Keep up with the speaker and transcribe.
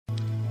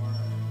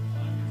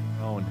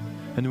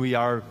And we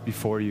are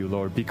before you,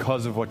 Lord,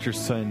 because of what your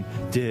Son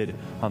did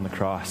on the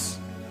cross.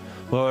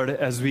 Lord,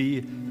 as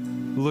we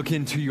look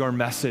into your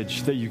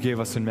message that you gave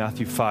us in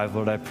Matthew 5,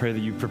 Lord, I pray that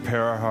you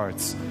prepare our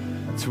hearts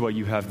to what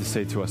you have to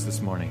say to us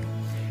this morning.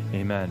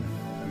 Amen.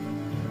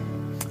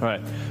 All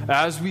right.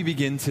 As we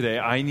begin today,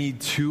 I need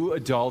 2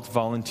 adult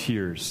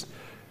volunteers.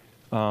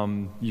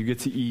 You get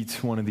to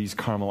eat one of these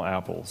caramel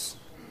apples.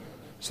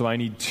 So I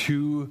need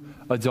 2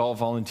 adult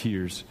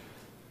volunteers.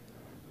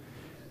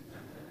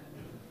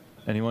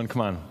 Anyone?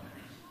 Come on.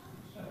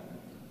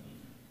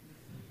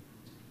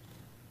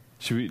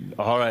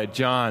 All right,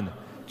 John,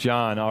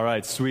 all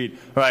right, sweet.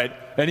 All right,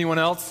 anyone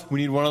else?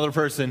 We need one other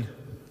person.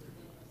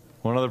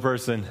 One other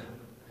person.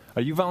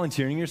 Are you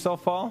volunteering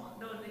yourself, Paul?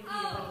 No, Nikki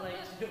would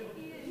like to.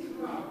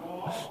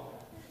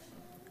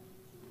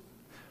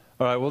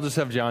 All right, we'll just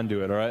have John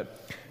do it, all right?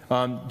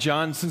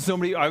 John, since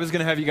I was going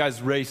to have you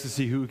guys race to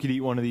see who could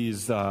eat one of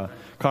these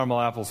caramel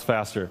apples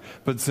faster.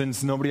 But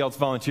since nobody else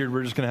volunteered,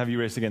 we're just going to have you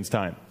race against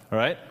time. All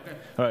right? Okay.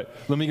 All right.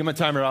 Let me get my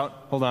timer out.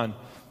 Hold on.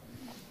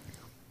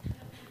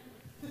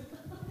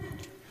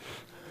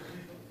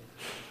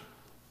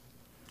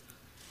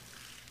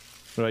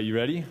 All right, you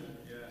ready? Yeah.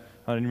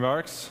 On your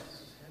marks?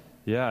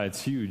 Yeah,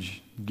 it's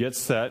huge. Get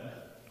set.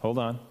 Hold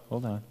on.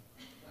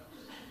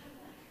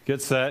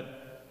 Get set.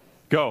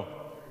 Go.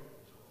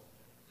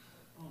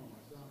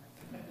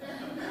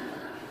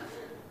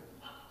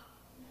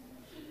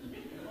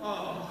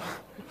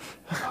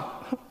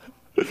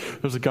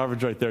 There's a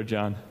garbage right there,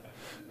 John.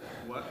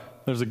 What?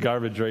 There's a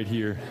garbage right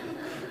here.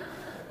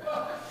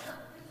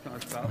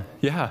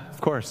 Yeah, of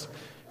course.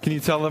 Can you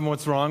tell them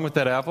what's wrong with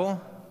that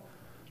apple?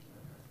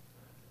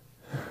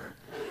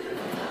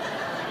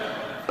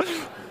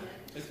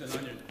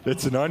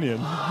 It's an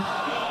onion.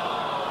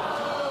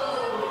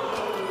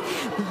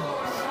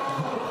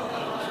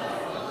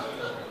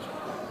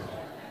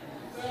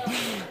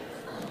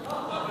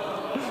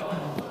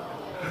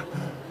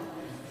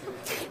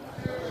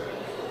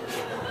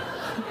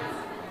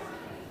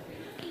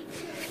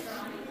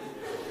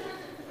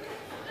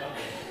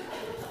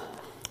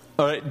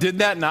 All right, did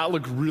that not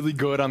look really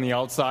good on the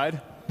outside?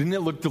 Didn't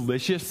it look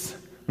delicious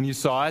when you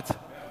saw it?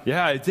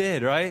 Yeah, it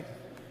did, right?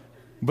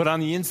 But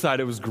on the inside,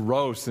 it was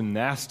gross and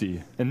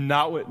nasty, and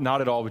not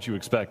at all what you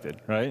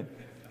expected, right?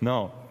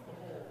 No.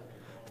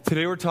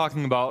 Today we're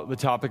talking about the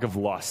topic of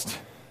lust.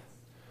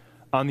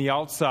 On the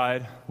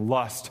outside,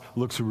 lust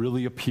looks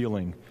really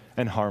appealing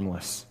and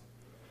harmless.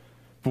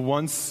 But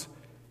once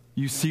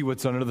you see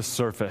what's under the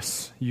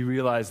surface, you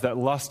realize that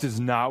lust is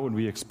not what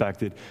we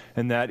expected,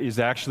 and that is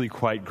actually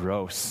quite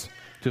gross,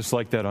 just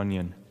like that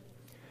onion.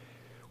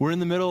 We're in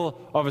the middle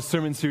of a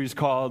sermon series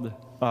called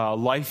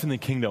Life in the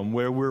Kingdom,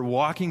 where we're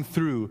walking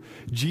through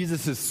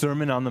Jesus'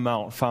 Sermon on the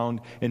Mount, found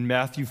in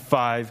Matthew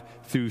 5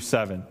 through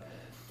 7.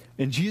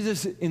 And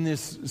Jesus in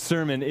this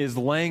sermon is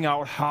laying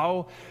out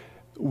how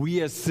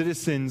we as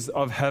citizens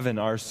of heaven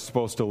are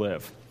supposed to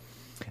live.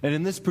 And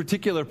in this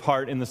particular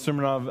part in the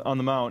Sermon on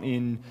the Mount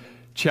in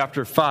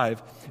chapter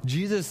 5,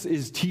 Jesus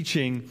is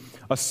teaching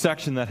a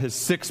section that has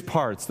 6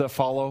 parts that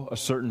follow a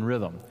certain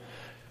rhythm.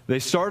 They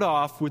start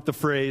off with the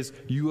phrase,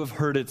 "You have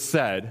heard it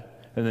said,"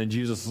 and then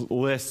Jesus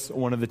lists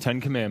one of the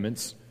 10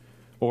 commandments,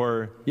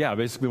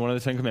 basically one of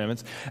the 10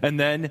 commandments. And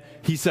then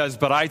he says,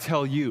 "But I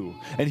tell you,"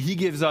 and he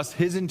gives us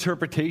his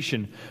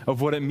interpretation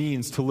of what it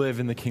means to live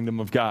in the kingdom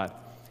of God.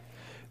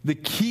 The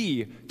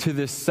key to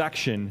this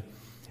section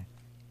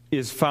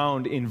is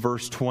found in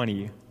verse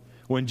 20,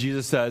 when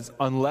Jesus says,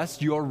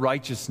 "Unless your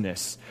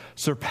righteousness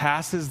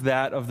surpasses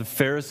that of the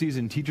Pharisees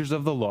and teachers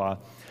of the law,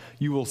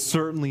 you will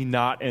certainly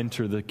not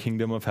enter the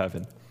kingdom of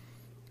heaven."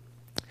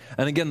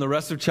 And again, the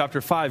rest of chapter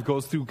 5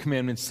 goes through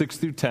commandments 6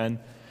 through 10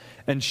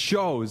 and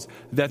shows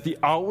that the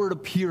outward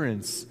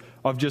appearance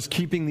of just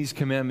keeping these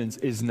commandments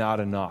is not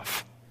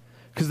enough.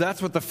 Because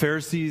that's what the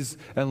Pharisees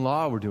and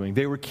law were doing.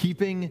 They were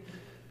keeping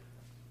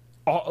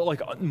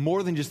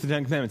more than just the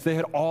 10 commandments. They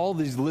had all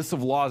these lists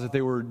of laws that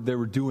they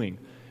were doing.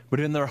 But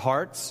in their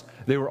hearts,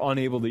 they were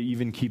unable to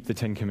even keep the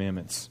 10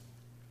 commandments.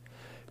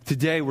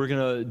 Today, we're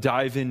going to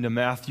dive into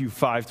Matthew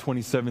 5,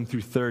 27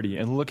 through 30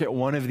 and look at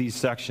one of these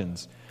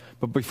sections.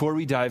 But before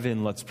we dive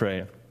in, let's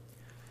pray.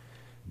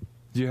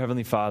 Dear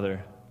Heavenly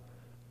Father,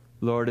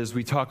 Lord, as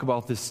we talk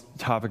about this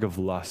topic of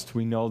lust,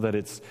 we know that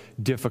it's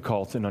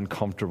difficult and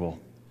uncomfortable.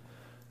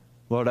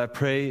 Lord, I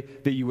pray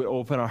that you would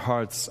open our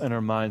hearts and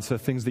our minds to the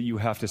things that you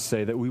have to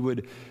say, that we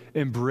would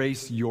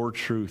embrace your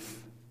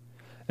truth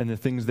and the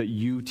things that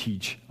you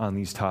teach on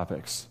these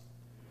topics.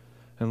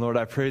 And Lord,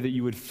 I pray that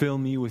you would fill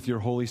me with your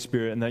Holy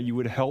Spirit and that you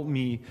would help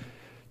me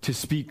to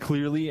speak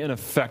clearly and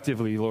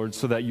effectively, Lord,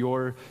 so that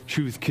your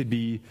truth could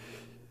be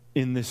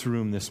in this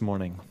room this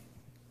morning.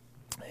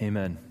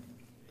 Amen.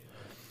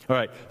 All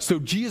right, so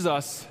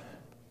Jesus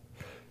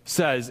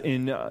says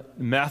in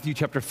Matthew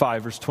chapter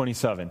 5, verse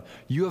 27,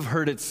 "You have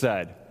heard it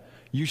said,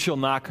 'You shall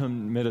not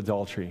commit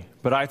adultery.'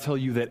 But I tell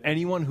you that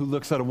anyone who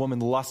looks at a woman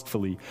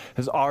lustfully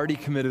has already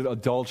committed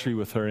adultery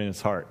with her in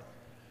his heart.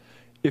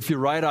 If your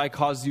right eye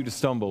causes you to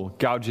stumble,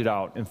 gouge it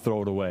out and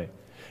throw it away.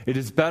 It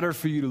is better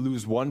for you to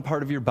lose one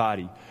part of your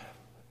body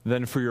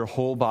than for your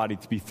whole body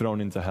to be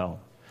thrown into hell.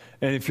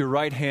 And if your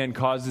right hand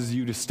causes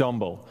you to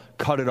stumble,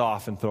 cut it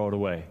off and throw it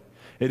away.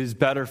 It is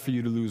better for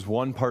you to lose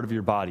one part of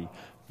your body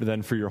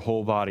than for your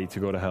whole body to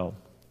go to hell.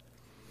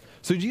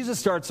 So Jesus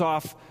starts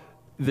off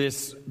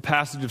this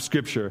passage of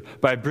Scripture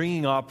by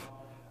bringing up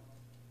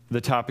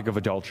the topic of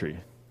adultery.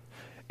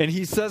 And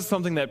he says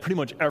something that pretty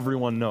much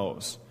everyone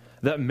knows,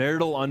 that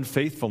marital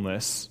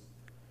unfaithfulness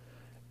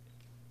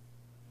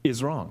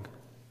is wrong,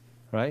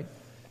 right?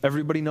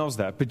 Everybody knows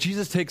that. But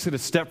Jesus takes it a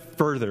step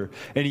further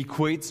and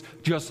equates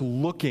just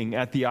looking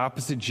at the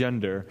opposite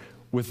gender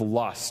with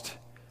lust.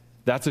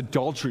 That's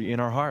adultery in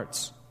our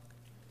hearts.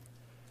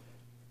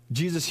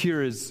 Jesus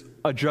here is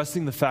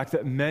addressing the fact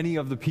that many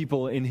of the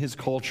people in his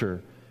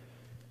culture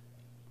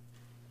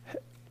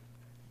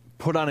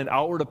put on an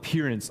outward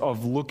appearance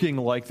of looking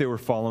like they were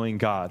following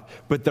God,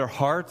 but their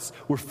hearts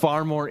were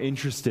far more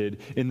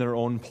interested in their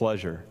own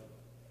pleasure.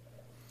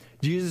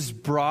 Jesus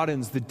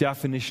broadens the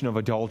definition of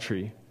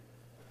adultery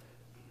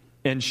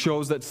and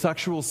shows that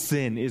sexual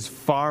sin is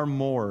far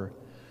more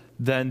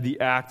than the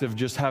act of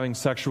just having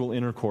sexual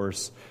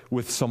intercourse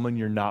with someone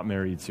you're not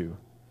married to.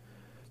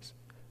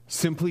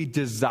 Simply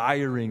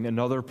desiring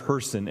another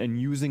person and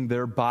using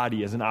their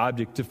body as an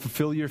object to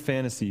fulfill your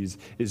fantasies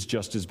is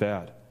just as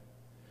bad.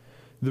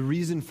 The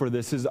reason for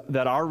this is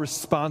that our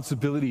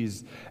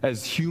responsibilities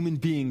as human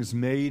beings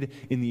made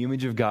in the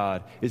image of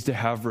God is to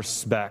have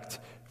respect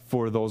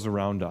for those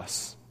around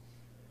us.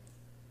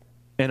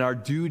 And our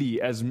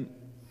duty as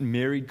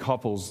married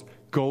couples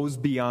goes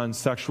beyond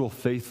sexual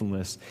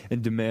faithfulness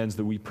and demands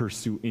that we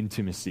pursue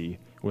intimacy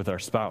with our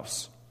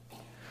spouse.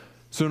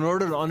 So in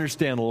order to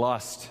understand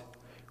lust,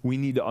 we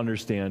need to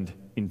understand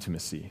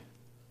intimacy.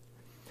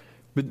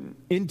 But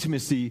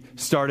intimacy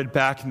started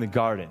back in the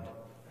garden.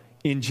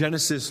 In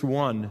Genesis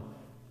 1,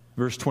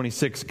 verse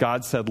 26,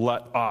 God said,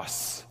 "Let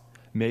us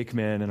make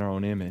man in our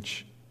own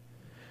image."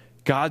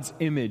 God's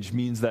image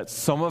means that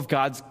some of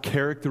God's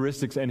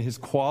characteristics and his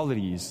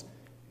qualities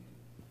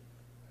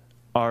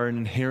are an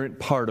inherent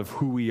part of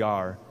who we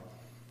are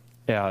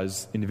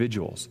as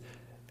individuals.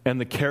 And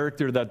the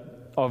character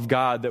of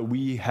God that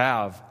we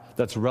have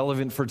that's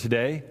relevant for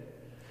today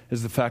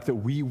is the fact that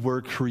we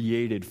were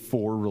created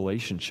for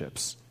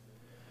relationships.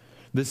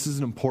 This is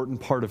an important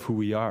part of who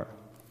we are.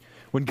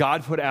 When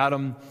God put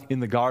Adam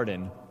in the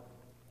garden,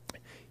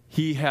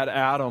 he had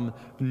Adam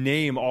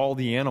name all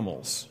the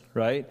animals,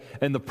 right?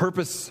 And the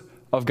purpose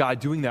of God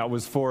doing that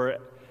was for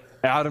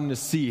Adam to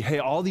see, hey,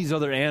 all these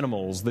other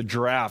animals, the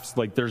giraffes,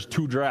 like there's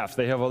 2 giraffes,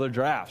 they have other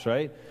giraffes,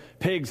 right?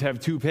 Pigs have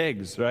 2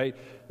 pigs, right?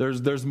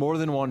 There's more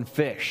than one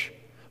fish,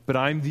 but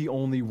I'm the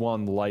only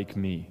one like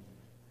me.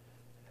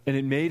 And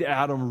it made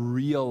Adam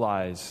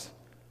realize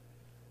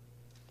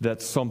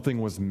that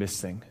something was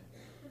missing.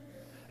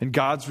 And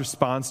God's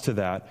response to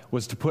that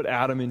was to put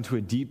Adam into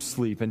a deep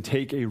sleep and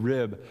take a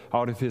rib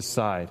out of his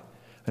side.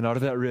 And out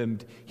of that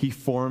rib, he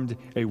formed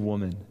a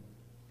woman.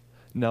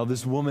 Now,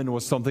 this woman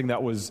was something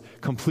that was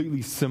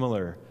completely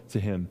similar to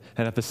him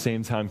and at the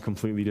same time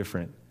completely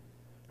different,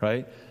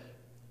 right?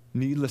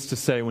 Needless to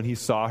say, when he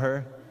saw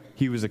her,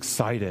 he was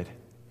excited.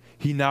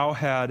 He now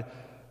had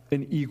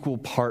an equal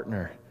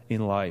partner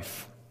in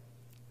life.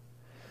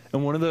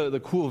 And one of the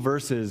cool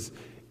verses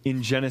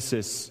in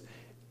Genesis,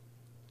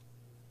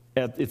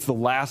 it's the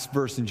last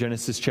verse in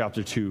Genesis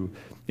chapter 2.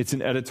 It's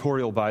an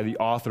editorial by the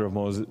author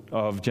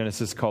of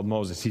Genesis called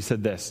Moses. He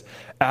said this: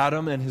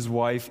 Adam and his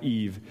wife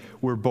Eve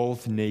were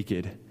both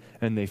naked,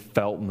 and they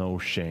felt no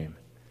shame.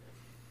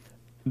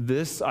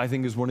 This, I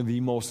think, is one of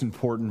the most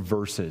important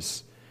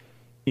verses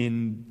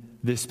in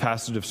this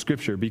passage of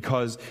Scripture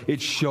because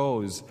it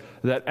shows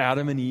that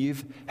Adam and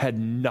Eve had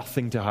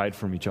nothing to hide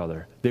from each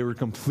other. They were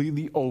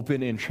completely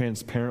open and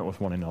transparent with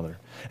one another.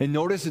 And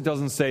notice it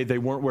doesn't say they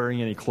weren't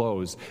wearing any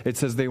clothes. It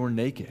says they were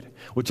naked,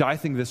 which I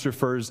think this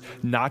refers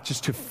not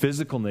just to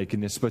physical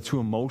nakedness, but to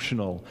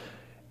emotional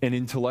and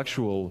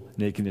intellectual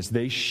nakedness.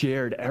 They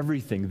shared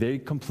everything. They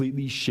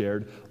completely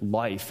shared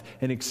life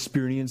and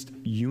experienced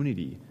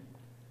unity.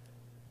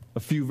 A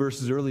few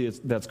verses earlier,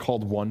 that's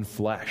called one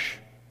flesh.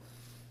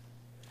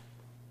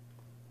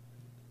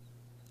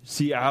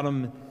 See,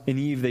 Adam and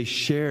Eve, they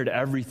shared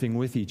everything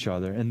with each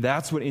other. And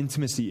that's what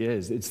intimacy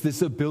is. It's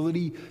this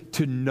ability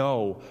to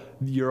know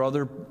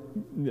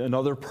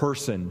another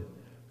person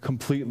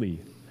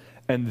completely.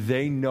 And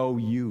they know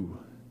you.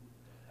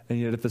 And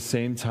yet at the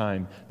same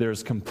time,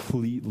 there's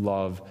complete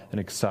love and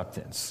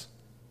acceptance.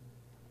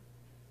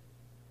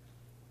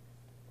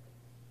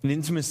 And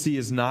intimacy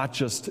is not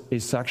just a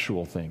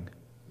sexual thing.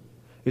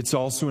 It's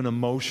also an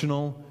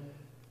emotional,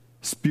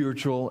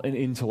 spiritual, and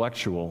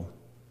intellectual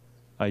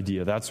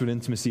idea. That's what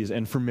intimacy is.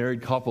 And for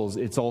married couples,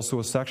 it's also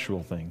a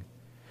sexual thing.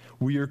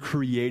 We are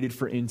created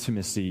for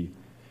intimacy,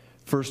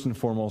 first and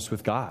foremost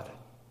with God,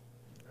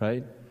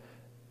 right?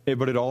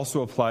 But it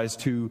also applies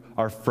to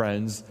our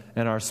friends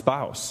and our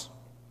spouse.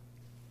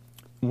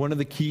 One of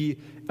the key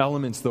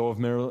elements, though, of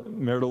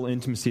marital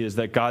intimacy is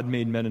that God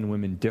made men and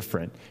women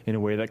different in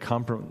a way that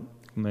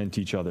complement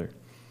each other.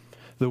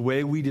 The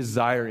way we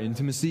desire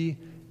intimacy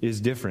is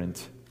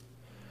different.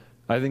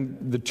 I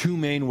think the two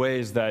main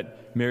ways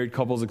that married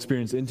couples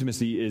experience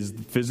intimacy is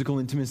physical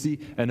intimacy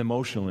and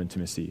emotional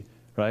intimacy,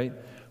 right?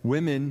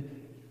 Women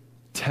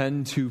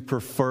tend to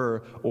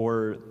prefer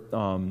or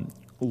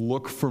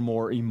look for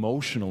more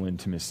emotional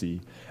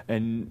intimacy,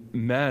 and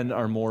men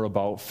are more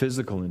about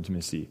physical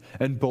intimacy.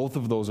 And both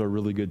of those are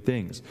really good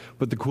things.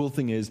 But the cool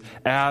thing is,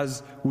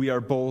 as we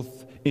are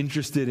both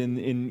interested in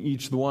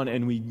each one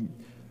and we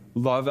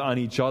love on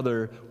each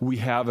other, we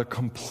have a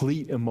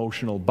complete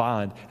emotional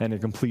bond and a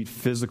complete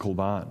physical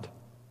bond.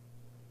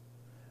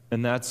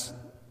 And that's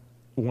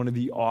one of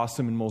the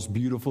awesome and most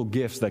beautiful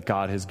gifts that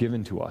God has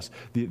given to us,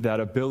 that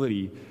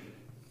ability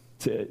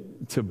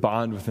to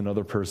bond with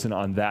another person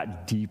on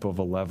that deep of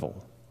a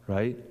level,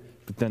 right?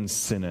 But then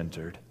sin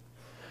entered.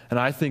 And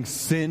I think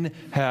sin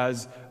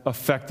has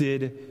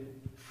affected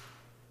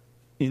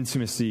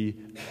intimacy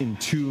in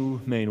two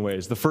main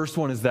ways. The first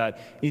one is that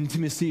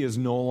intimacy is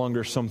no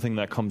longer something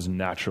that comes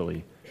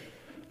naturally,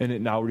 and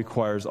it now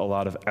requires a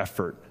lot of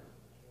effort.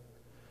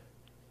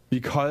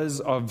 Because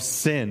of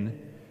sin,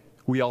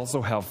 we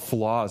also have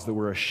flaws that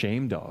we're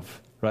ashamed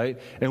of, right?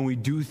 And we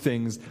do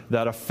things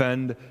that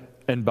offend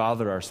and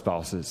bother our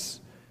spouses.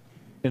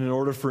 And in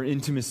order for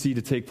intimacy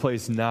to take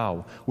place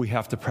now, we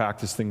have to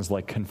practice things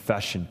like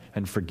confession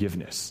and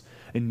forgiveness.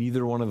 And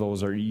neither one of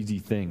those are easy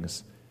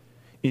things.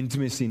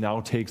 Intimacy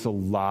now takes a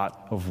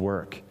lot of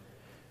work.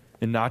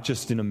 And not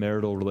just in a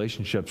marital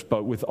relationships,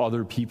 but with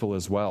other people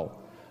as well.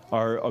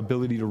 Our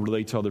ability to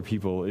relate to other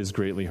people is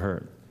greatly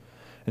hurt.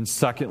 And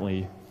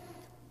secondly,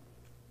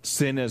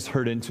 sin has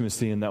hurt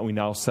intimacy in that we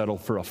now settle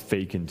for a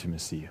fake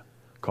intimacy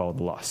called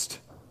lust.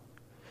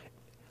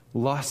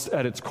 Lust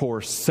at its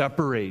core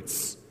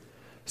separates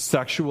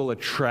sexual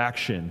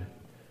attraction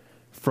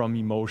from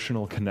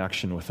emotional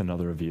connection with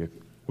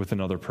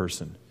another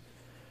person.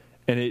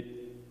 And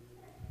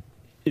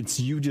it's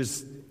you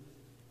just,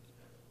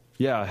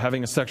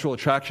 having a sexual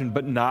attraction,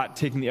 but not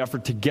taking the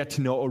effort to get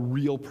to know a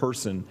real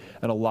person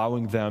and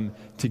allowing them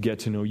to get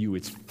to know you.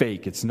 It's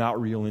fake. It's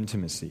not real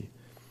intimacy.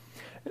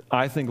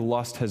 I think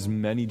lust has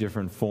many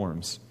different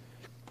forms.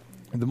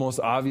 The most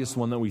obvious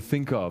one that we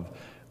think of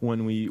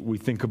when we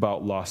think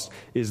about lust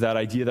is that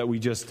idea that we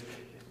just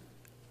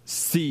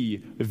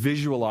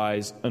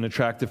visualize an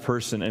attractive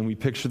person and we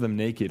picture them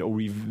naked, or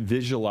we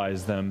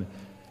visualize them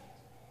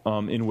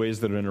in ways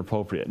that are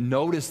inappropriate.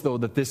 Notice, though,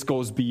 that this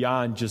goes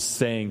beyond just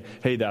saying,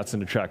 hey, that's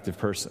an attractive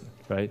person,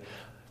 right?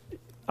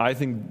 I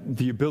think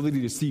the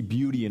ability to see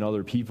beauty in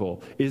other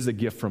people is a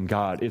gift from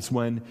God. It's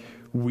when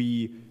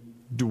we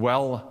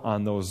dwell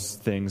on those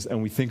things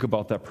and we think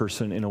about that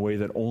person in a way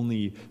that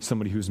only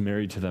somebody who's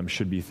married to them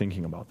should be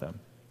thinking about them,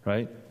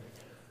 right?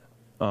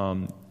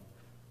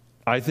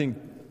 I think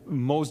a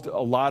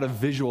lot of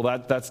visual,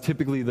 that's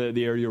typically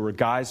the area where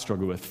guys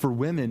struggle with. For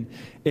women,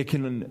 it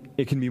can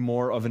be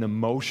more of an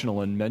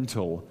emotional and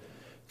mental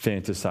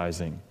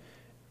fantasizing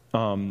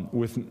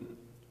with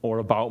or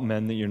about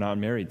men that you're not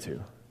married to.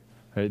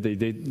 Right?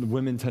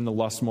 Women tend to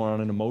lust more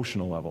on an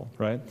emotional level,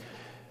 right?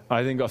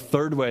 I think a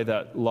third way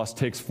that lust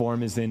takes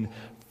form is in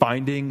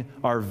finding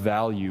our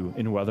value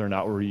in whether or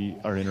not we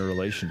are in a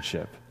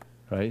relationship,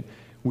 right?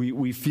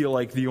 We feel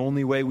like the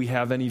only way we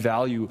have any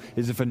value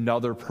is if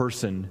another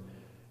person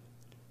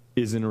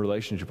is in a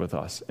relationship with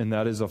us. And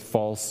that is a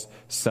false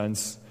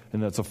sense,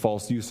 and that's a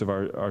false use of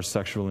our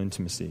sexual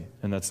intimacy.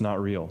 And that's not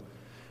real.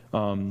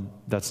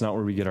 That's not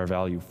where we get our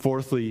value.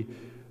 Fourthly,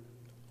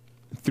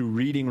 through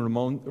reading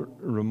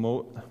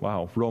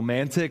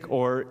romantic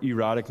or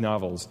erotic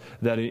novels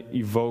that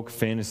evoke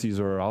fantasies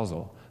or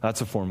arousal.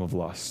 That's a form of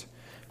lust.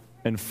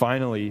 And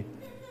finally,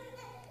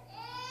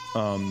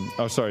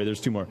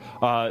 there's two more.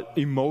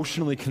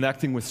 Emotionally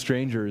connecting with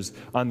strangers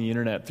on the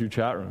internet through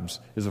chat rooms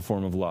is a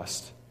form of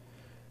lust.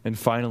 And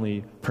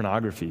finally,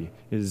 pornography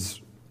is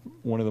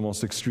one of the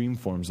most extreme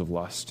forms of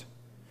lust.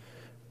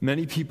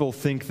 Many people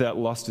think that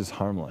lust is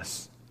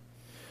harmless.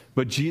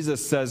 But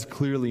Jesus says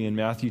clearly in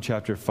Matthew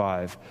chapter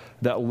 5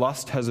 that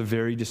lust has a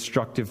very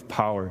destructive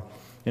power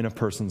in a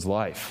person's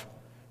life,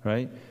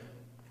 right?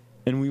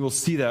 And we will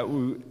see that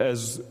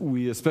as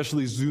we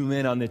especially zoom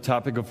in on the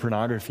topic of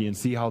pornography and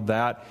see how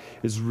that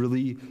is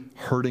really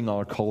hurting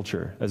our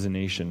culture as a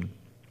nation.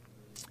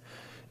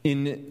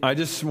 I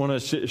just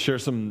want to share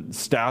some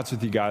stats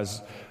with you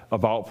guys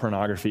about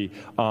pornography.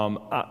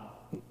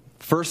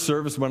 First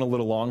service went a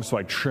little long, so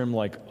I trimmed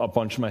like a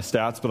bunch of my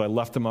stats, but I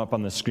left them up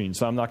on the screen.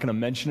 So I'm not going to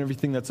mention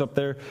everything that's up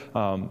there,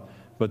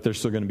 but they're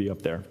still going to be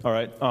up there. All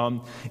right.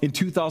 In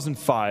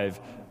 2005,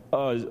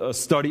 a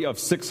study of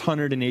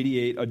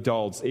 688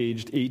 adults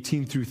aged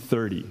 18 through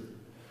 30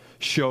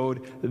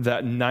 showed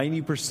that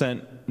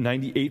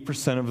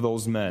 98% of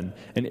those men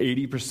and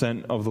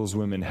 80% of those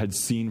women had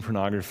seen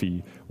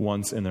pornography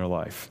once in their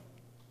life.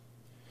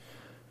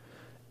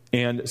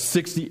 And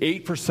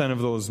 68% of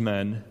those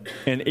men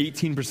and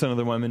 18% of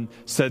the women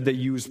said they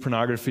used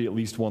pornography at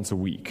least once a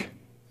week.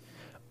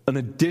 An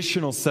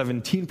additional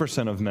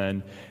 17% of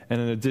men and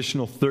an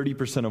additional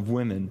 30% of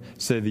women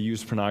say they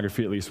use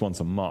pornography at least once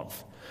a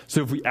month.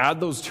 So if we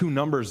add those two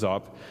numbers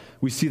up,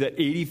 we see that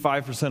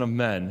 85% of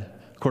men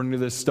according to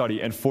this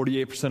study, and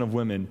 48% of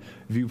women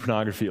view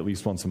pornography at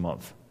least once a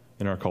month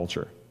in our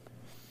culture.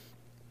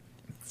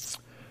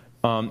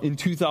 In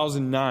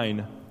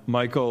 2009,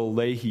 Michael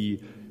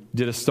Leahy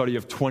did a study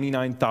of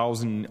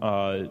 29,000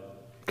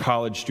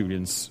 college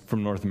students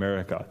from North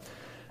America,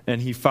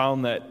 and he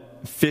found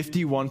that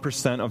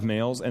 51% of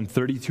males and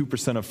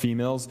 32% of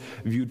females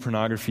viewed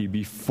pornography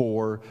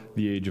before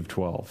the age of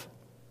 12.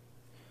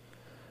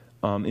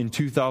 In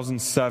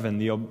 2007,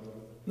 the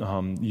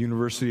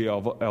University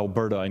of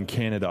Alberta in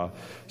Canada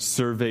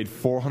surveyed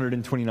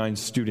 429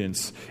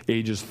 students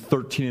ages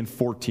 13 and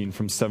 14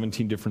 from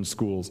 17 different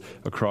schools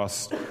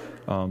across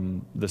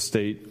the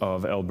state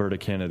of Alberta,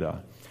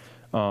 Canada.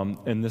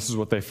 And this is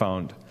what they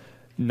found.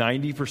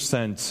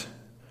 90%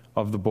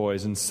 of the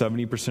boys and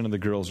 70% of the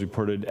girls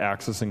reported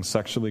accessing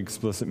sexually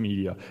explicit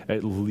media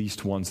at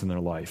least once in their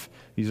life.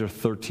 These are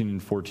 13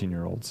 and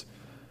 14-year-olds.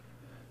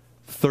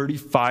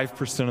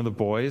 35% of the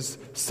boys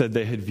said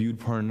they had viewed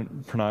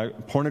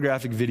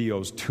pornographic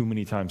videos too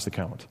many times to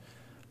count.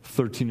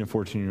 13 and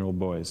 14-year-old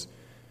boys.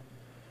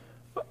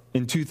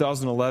 In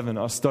 2011,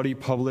 a study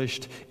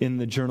published in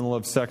the Journal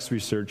of Sex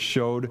Research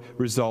showed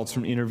results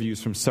from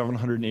interviews from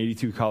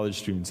 782 college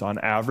students. On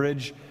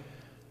average,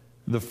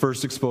 the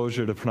first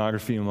exposure to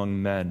pornography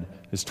among men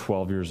is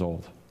 12 years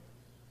old.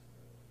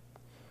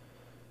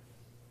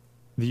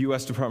 The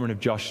U.S. Department of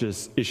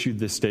Justice issued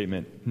this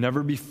statement: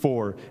 never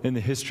before in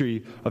the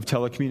history of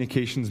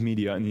telecommunications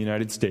media in the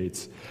United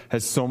States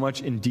has so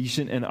much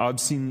indecent and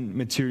obscene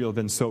material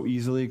been so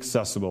easily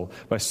accessible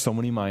by so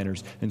many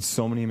minors in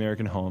so many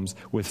American homes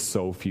with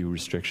so few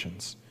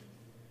restrictions.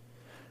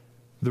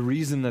 The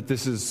reason that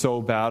this is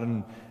so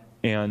bad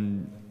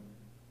and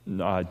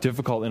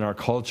difficult in our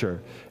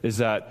culture is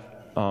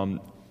that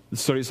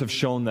studies have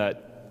shown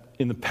that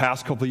in the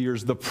past couple of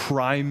years, the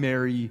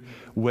primary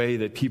way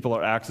that people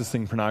are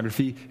accessing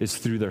pornography is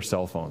through their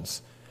cell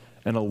phones.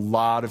 And a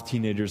lot of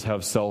teenagers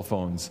have cell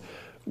phones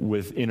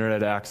with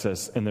internet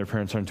access, and their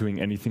parents aren't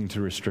doing anything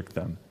to restrict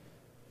them.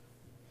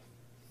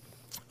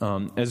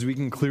 As we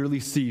can clearly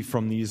see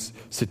from these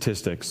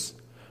statistics,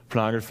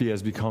 pornography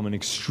has become an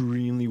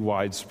extremely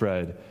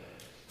widespread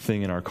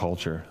thing in our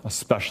culture,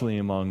 especially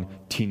among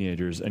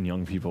teenagers and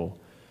young people.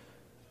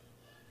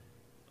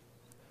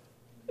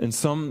 And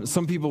some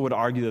people would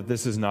argue that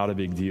this is not a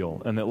big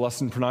deal and that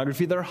lust and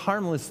pornography, they're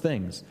harmless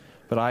things.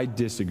 But I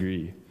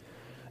disagree.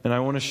 And I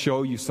want to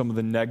show you some of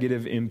the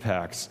negative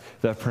impacts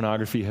that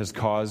pornography has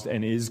caused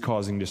and is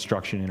causing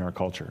destruction in our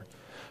culture.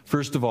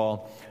 First of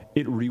all,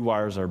 it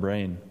rewires our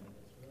brain.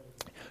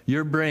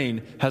 Your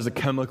brain has a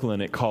chemical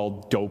in it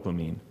called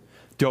dopamine.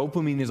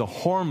 Dopamine is a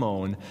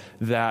hormone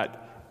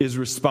that is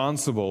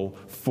responsible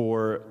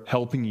for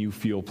helping you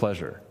feel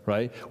pleasure,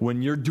 right?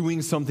 When you're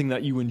doing something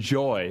that you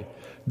enjoy,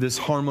 this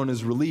hormone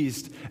is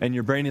released, and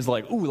your brain is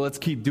like, ooh, let's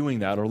keep doing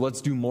that, or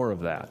let's do more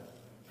of that,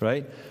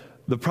 right?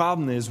 The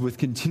problem is, with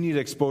continued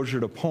exposure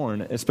to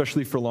porn,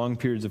 especially for long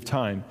periods of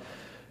time,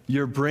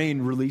 your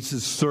brain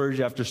releases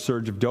surge after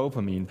surge of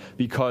dopamine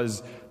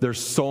because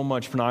there's so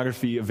much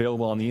pornography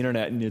available on the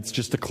internet, and it's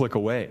just a click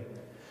away.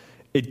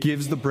 It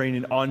gives the brain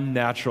an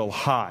unnatural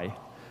high,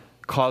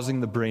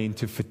 causing the brain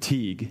to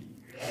fatigue,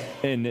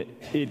 and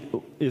it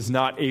is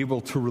not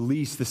able to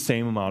release the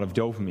same amount of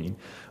dopamine,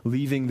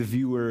 leaving the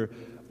viewer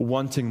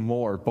wanting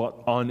more but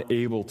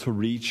unable to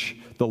reach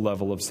the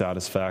level of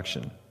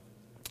satisfaction.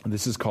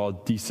 This is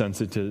called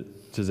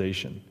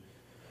desensitization,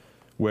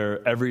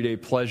 where everyday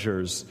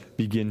pleasures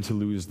begin to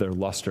lose their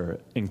luster,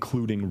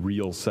 including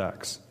real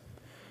sex.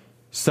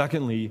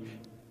 Secondly,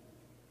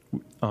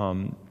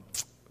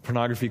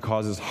 pornography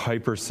causes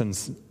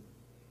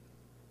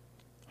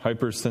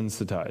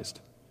hypersensitized.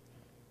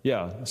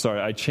 Yeah, sorry,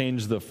 I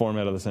changed the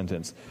format of the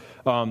sentence.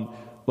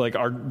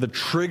 The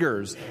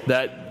triggers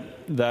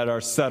that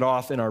are set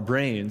off in our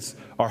brains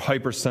are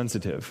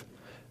hypersensitive.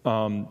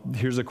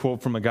 Here's a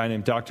quote from a guy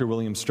named Dr.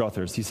 William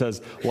Struthers. He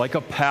says, like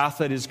a path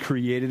that is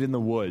created in the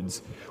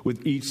woods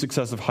with each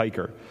successive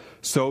hiker,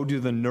 so do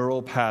the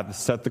neural paths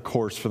set the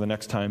course for the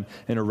next time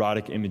an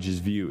erotic image is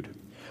viewed.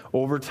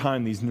 Over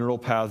time, these neural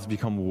paths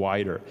become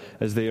wider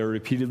as they are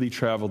repeatedly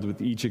traveled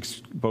with each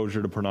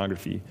exposure to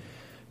pornography.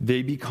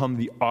 They become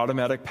the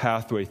automatic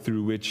pathway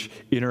through which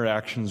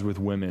interactions with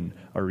women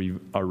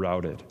are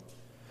routed.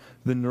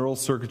 The neural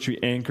circuitry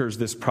anchors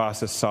this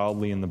process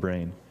solidly in the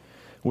brain.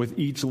 With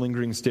each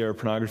lingering stare,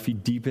 pornography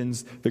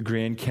deepens the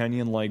Grand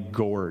Canyon-like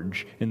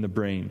gorge in the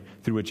brain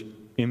through which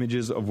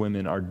images of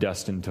women are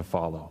destined to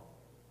follow.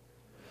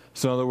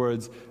 So in other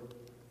words,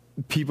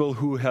 people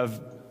who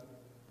have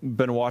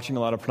been watching a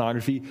lot of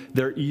pornography,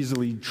 they're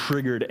easily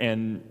triggered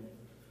and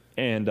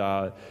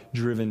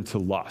driven to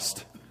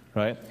lust,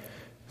 right?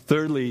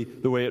 Thirdly,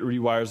 the way it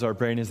rewires our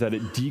brain is that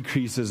it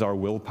decreases our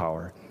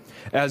willpower.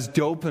 As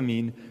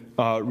dopamine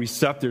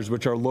receptors,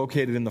 which are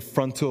located in the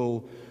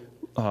frontal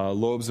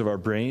lobes of our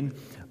brain,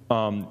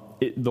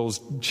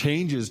 those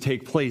changes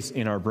take place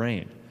in our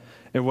brain.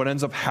 And what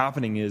ends up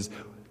happening is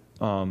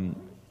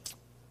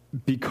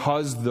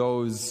because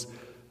those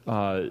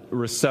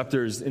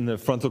receptors in the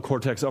frontal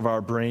cortex of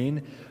our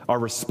brain are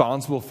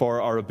responsible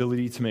for our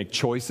ability to make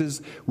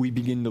choices, we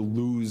begin to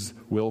lose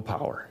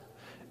willpower.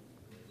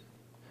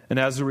 And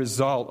as a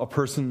result, a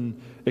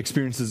person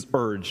experiences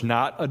urge,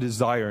 not a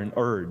desire, an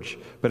urge,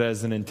 but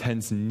as an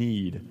intense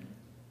need.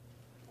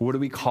 What do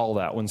we call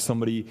that when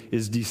somebody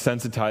is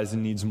desensitized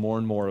and needs more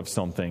and more of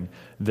something?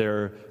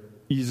 They're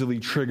easily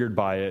triggered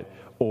by it,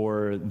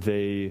 or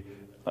they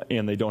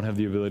don't have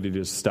the ability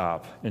to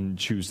stop and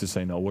choose to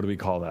say no. What do we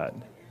call that?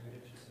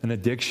 An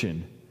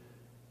addiction.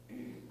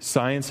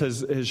 Science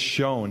has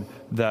shown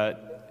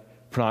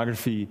that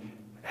pornography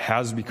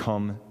has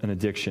become an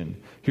addiction.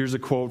 Here's a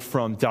quote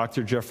from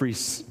Dr. Jeffrey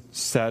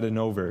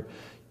Sadanover.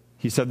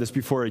 He said this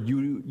before a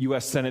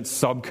U.S. Senate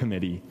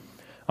subcommittee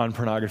on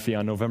pornography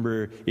on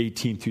November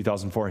 18,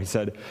 2004. He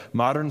said,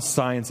 "Modern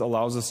science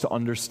allows us to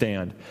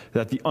understand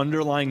that the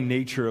underlying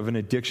nature of an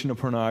addiction to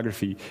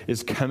pornography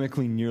is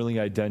chemically nearly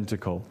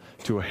identical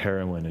to a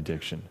heroin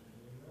addiction."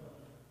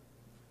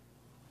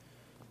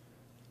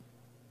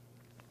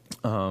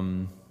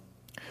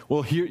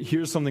 Well,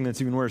 here's something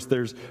that's even worse.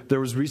 There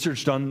was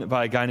research done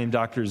by a guy named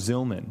Dr.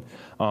 Zillman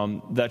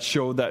that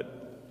showed that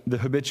the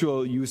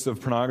habitual use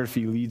of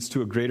pornography leads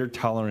to a greater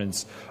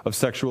tolerance of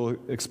sexual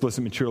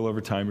explicit material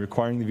over time,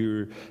 requiring the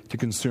viewer to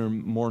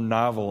consume more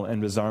novel and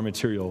bizarre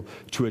material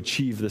to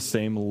achieve the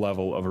same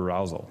level of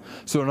arousal.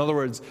 So in other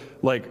words,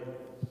 like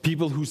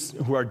people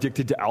who are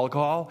addicted to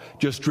alcohol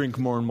just drink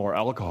more and more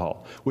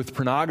alcohol. With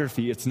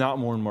pornography, it's not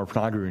more and more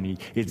pornography,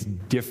 it's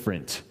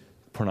different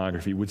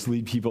pornography, which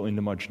lead people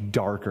into much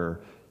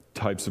darker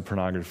types of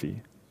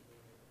pornography.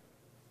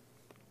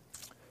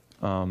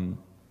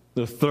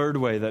 The third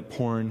way that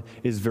porn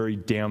is very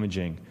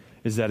damaging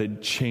is that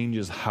it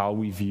changes how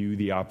we view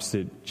the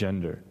opposite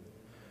gender.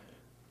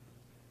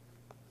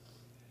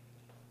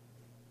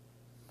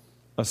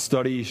 A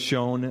study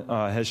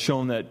has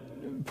shown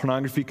that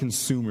pornography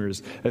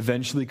consumers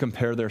eventually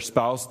compare their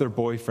spouse, their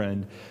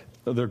boyfriend,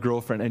 their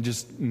girlfriend, and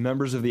just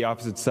members of the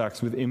opposite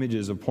sex with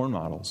images of porn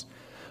models.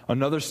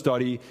 Another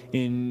study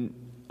in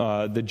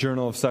the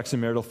Journal of Sex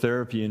and Marital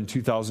Therapy in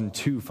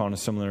 2002 found a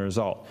similar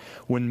result.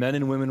 When men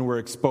and women were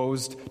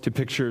exposed to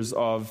pictures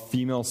of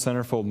female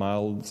centerfold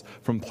models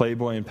from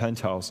Playboy and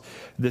Penthouse,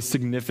 this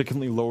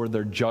significantly lowered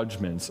their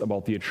judgments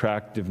about the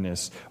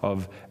attractiveness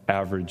of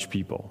average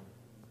people.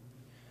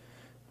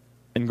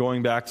 And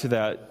going back to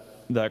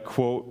that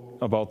quote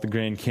about the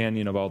Grand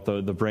Canyon, about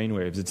the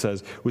brainwaves, it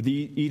says, "With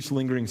each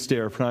lingering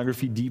stare,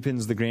 pornography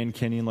deepens the Grand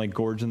Canyon-like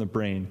gorge in the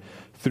brain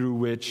through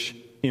which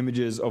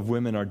images of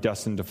women are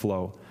destined to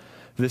flow.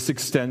 This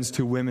extends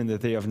to women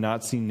that they have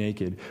not seen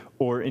naked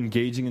or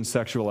engaging in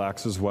sexual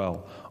acts as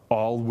well.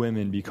 All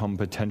women become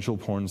potential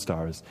porn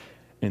stars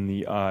in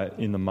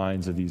the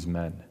minds of these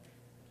men."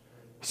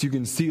 So you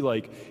can see,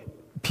 like,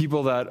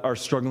 people that are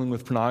struggling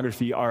with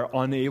pornography are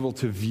unable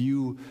to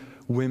view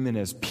women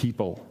as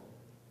people,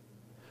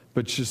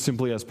 but just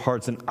simply as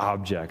parts and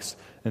objects,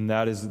 and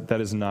that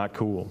is not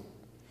cool.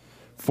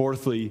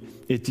 Fourthly,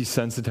 it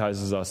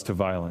desensitizes us to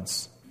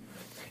violence.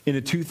 In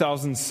a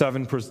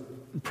 2007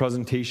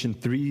 presentation,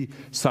 3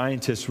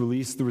 scientists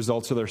released the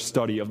results of their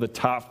study of the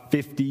top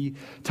 50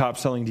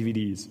 top-selling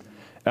DVDs.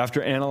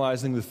 After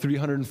analyzing the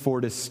 304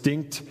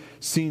 distinct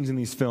scenes in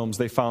these films,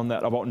 they found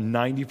that about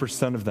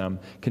 90% of them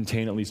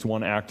contain at least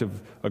one act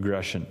of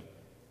aggression.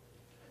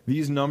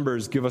 These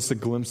numbers give us a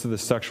glimpse of the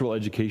sexual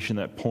education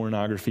that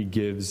pornography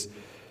gives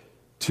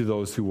to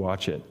those who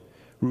watch it.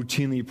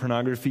 Routinely,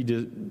 pornography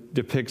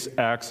depicts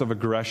acts of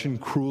aggression,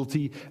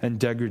 cruelty, and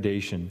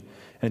degradation,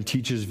 and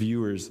teaches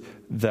viewers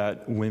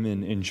that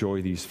women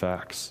enjoy these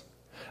facts.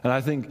 And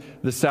I think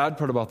the sad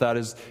part about that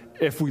is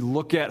if we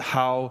look at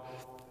how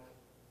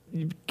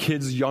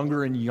kids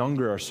younger and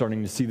younger are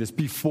starting to see this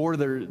before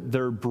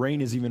their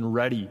brain is even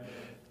ready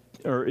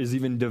or is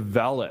even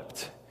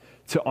developed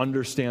to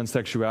understand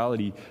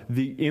sexuality,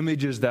 the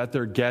images that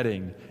they're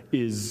getting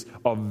is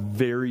of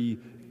very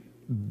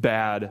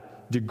bad,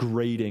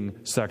 degrading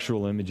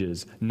sexual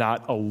images,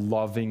 not a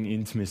loving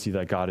intimacy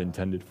that God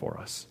intended for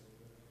us.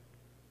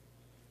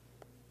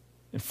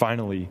 And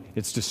finally,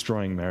 it's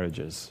destroying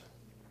marriages.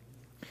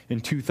 In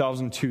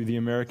 2002, the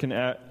American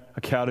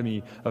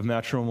Academy of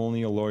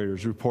Matrimonial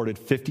Lawyers reported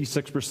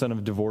 56%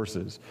 of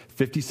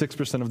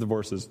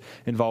divorces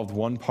involved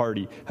one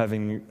party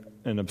having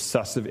an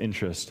obsessive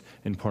interest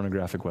in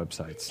pornographic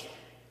websites.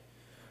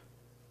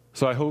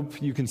 So I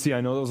hope you can see, I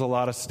know there was a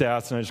lot of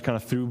stats and I just kind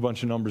of threw a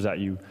bunch of numbers at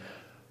you,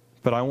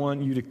 but I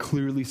want you to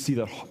clearly see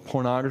that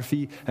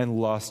pornography and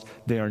lust,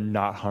 they are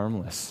not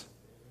harmless.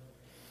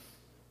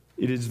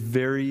 It is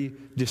very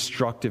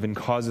destructive and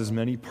causes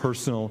many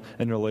personal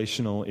and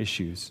relational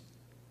issues.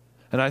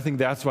 And I think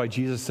that's why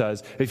Jesus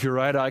says, if your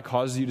right eye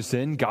causes you to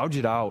sin, gouge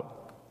it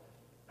out.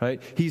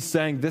 Right? He's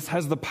saying this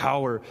has the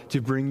power to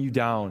bring you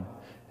down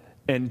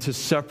and to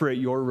separate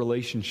your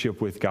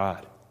relationship with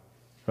God.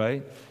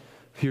 Right?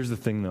 Here's the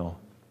thing, though.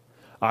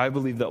 I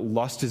believe that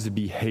lust is a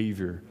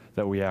behavior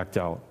that we act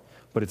out,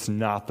 but it's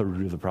not the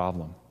root of the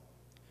problem.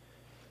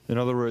 In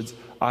other words,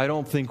 I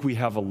don't think we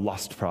have a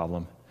lust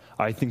problem.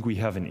 I think we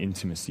have an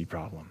intimacy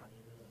problem.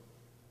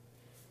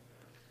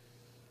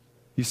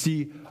 You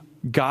see,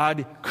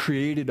 God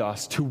created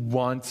us to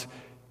want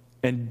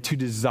and to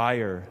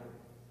desire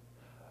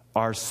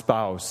our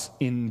spouse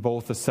in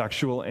both a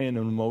sexual and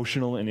an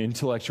emotional and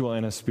intellectual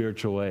and a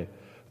spiritual way.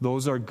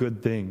 Those are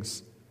good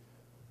things,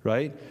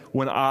 right?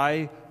 When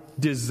I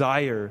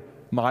desire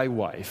my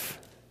wife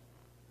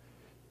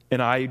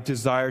and I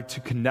desire to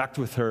connect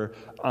with her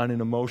on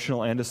an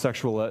emotional and a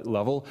sexual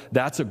level,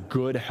 that's a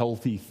good,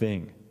 healthy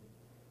thing,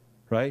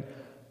 right?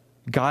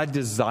 God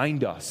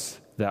designed us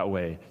that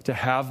way, to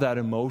have that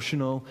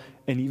emotional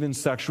and even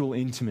sexual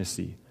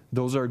intimacy.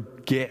 Those are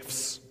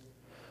gifts.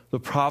 The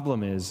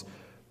problem is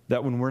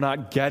that when we're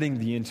not getting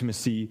the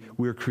intimacy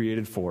we're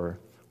created for,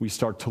 we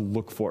start to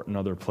look for it in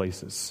other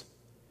places,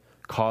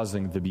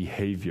 causing the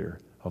behavior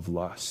of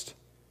lust.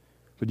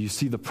 But you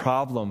see, the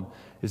problem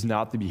is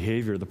not the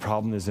behavior, the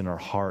problem is in our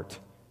heart.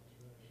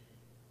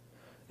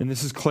 And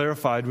this is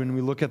clarified when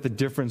we look at the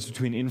difference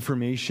between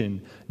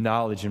information,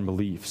 knowledge, and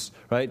beliefs,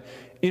 right?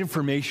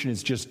 Information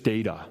is just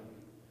data.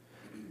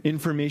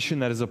 Information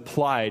that is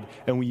applied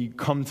and we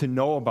come to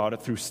know about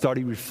it through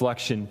study,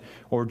 reflection,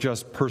 or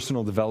just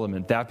personal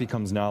development. That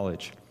becomes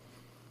knowledge.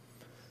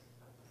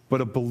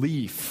 But a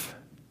belief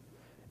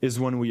is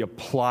when we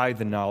apply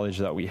the knowledge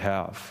that we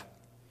have.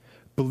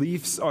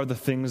 Beliefs are the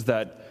things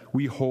that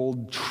we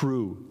hold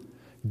true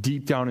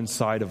deep down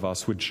inside of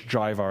us, which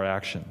drive our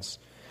actions.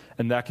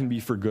 And that can be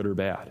for good or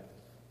bad.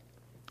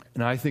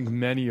 And I think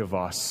many of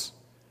us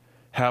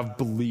have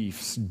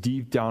beliefs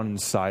deep down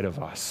inside of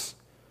us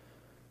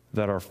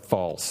that are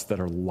false,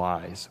 that are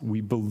lies. We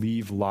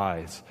believe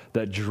lies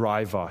that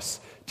drive us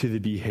to the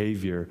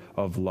behavior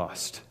of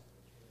lust.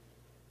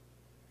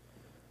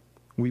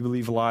 We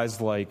believe lies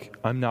like,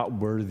 I'm not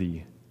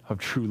worthy of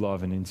true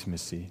love and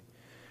intimacy.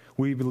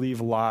 We believe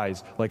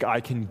lies like,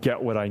 I can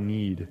get what I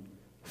need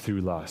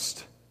through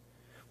lust.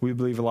 We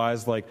believe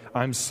lies like,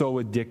 I'm so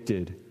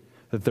addicted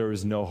that there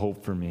is no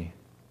hope for me.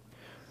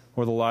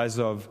 Or the lies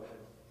of,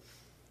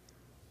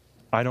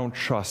 I don't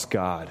trust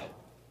God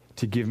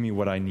to give me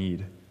what I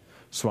need,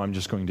 so I'm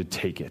just going to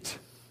take it.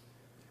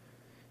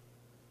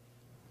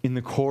 In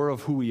the core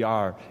of who we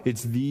are,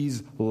 it's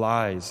these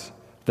lies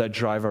that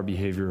drive our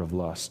behavior of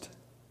lust.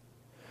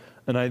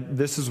 And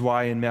this is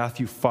why in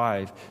Matthew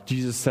 5,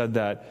 Jesus said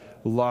that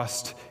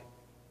lust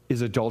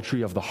is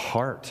adultery of the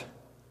heart.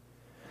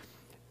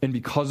 And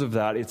because of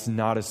that, it's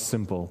not as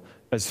simple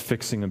as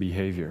fixing a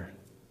behavior.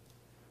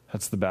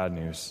 That's the bad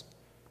news.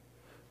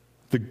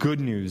 The good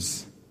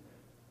news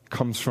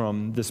comes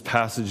from this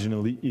passage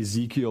in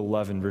Ezekiel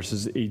 11,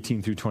 verses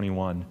 18 through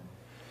 21.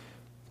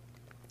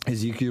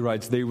 Ezekiel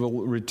writes, they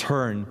will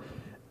return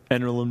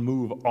and will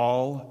remove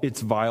all its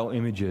vile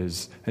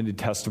images and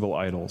detestable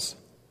idols.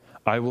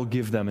 I will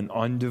give them an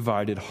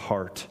undivided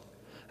heart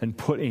and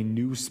put a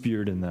new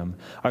spirit in them.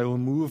 I will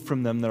remove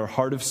from them their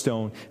heart of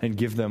stone and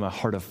give them a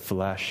heart of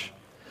flesh.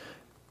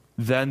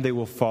 Then they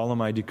will follow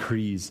my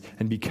decrees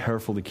and be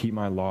careful to keep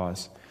my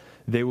laws.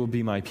 They will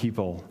be my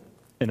people,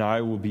 and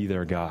I will be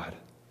their God.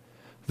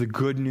 The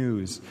good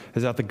news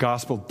is that the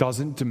gospel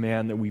doesn't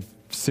demand that we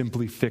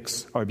simply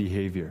fix our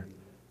behavior.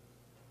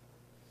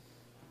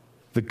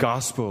 The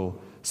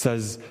gospel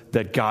says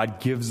that God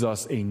gives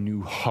us a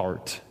new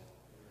heart.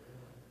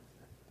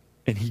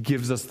 And he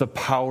gives us the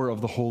power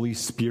of the Holy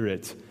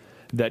Spirit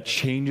that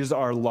changes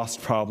our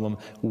lust problem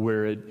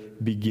where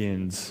it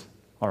begins,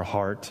 our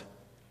heart.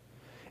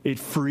 It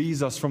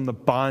frees us from the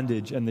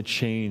bondage and the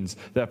chains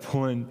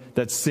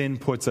that sin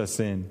puts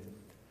us in.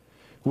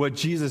 What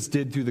Jesus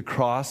did through the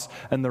cross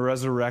and the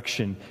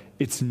resurrection,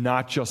 it's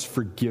not just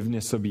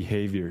forgiveness of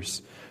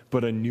behaviors,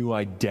 but a new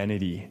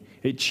identity.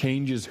 It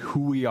changes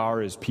who we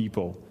are as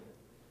people.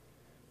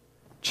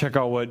 Check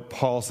out what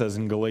Paul says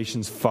in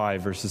Galatians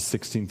 5, verses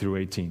 16 through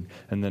 18,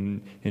 and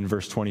then in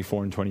verse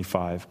 24 and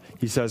 25.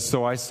 He says,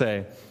 so I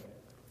say,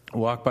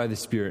 walk by the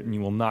Spirit, and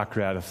you will not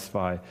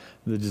gratify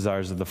the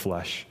desires of the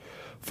flesh.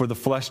 For the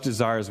flesh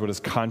desires what is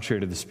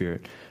contrary to the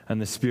Spirit,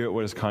 and the Spirit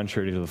what is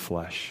contrary to the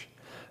flesh.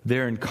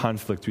 They're in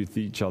conflict with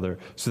each other,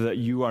 so that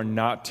you are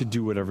not to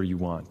do whatever you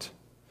want.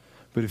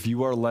 But if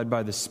you are led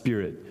by the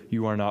Spirit,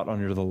 you are not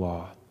under the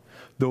law.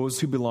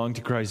 Those who belong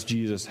to Christ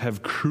Jesus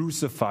have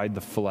crucified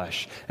the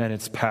flesh and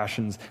its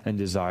passions and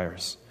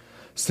desires.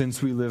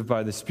 Since we live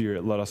by the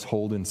Spirit, let us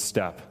hold in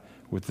step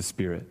with the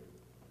Spirit.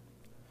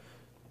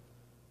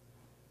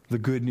 The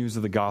good news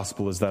of the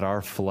gospel is that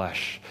our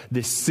flesh,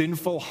 this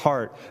sinful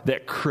heart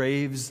that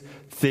craves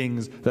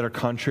things that are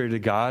contrary to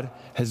God,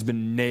 has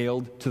been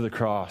nailed to the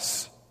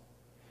cross.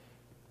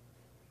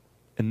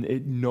 And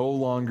it no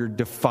longer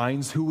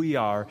defines who we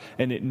are,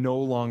 and it no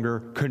longer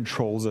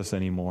controls us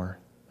anymore.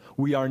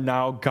 We are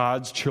now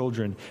God's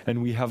children,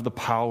 and we have the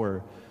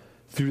power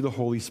through the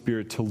Holy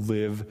Spirit to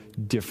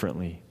live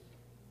differently.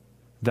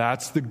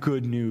 That's the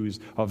good news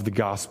of the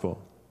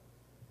gospel.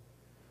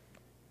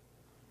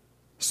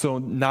 So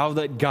now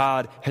that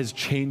God has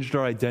changed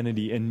our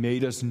identity and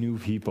made us new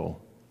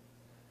people,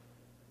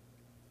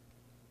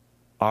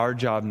 our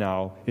job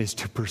now is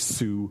to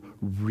pursue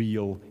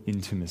real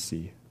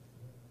intimacy.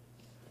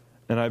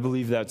 And I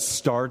believe that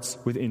starts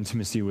with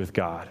intimacy with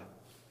God.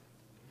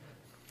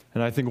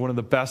 And I think one of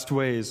the best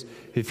ways,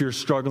 if you're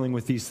struggling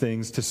with these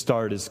things, to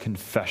start is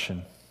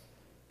confession.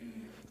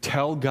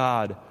 Tell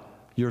God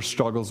your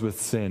struggles with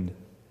sin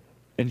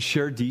and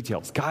share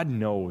details. God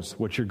knows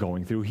what you're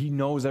going through. He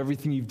knows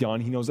everything you've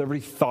done. He knows every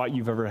thought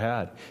you've ever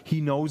had.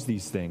 He knows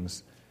these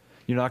things.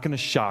 You're not going to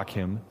shock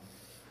him.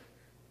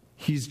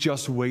 He's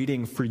just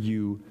waiting for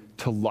you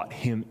to let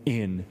him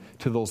in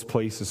to those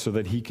places so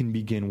that he can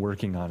begin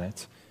working on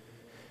it.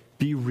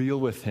 Be real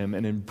with him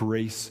and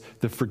embrace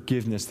the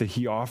forgiveness that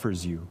he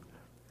offers you.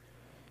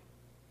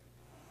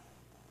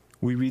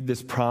 We read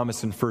this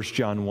promise in 1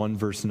 John 1,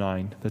 verse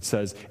 9, that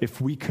says,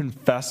 if we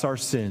confess our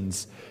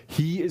sins,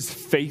 he is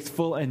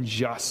faithful and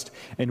just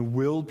and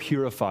will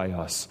purify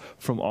us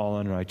from all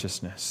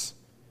unrighteousness.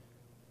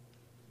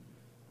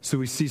 So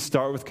we see,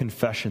 start with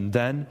confession,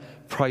 then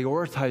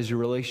prioritize your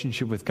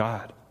relationship with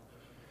God.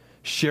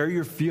 Share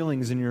your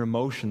feelings and your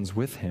emotions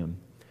with him.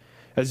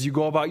 As you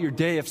go about your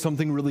day, if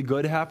something really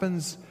good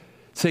happens,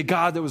 say,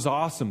 God, that was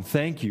awesome,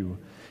 thank you.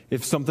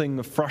 If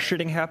something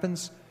frustrating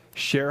happens,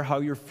 share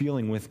how you're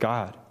feeling with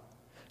God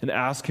and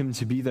ask him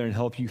to be there and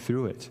help you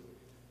through it.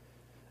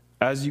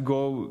 As you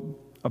go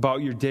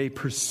about your day,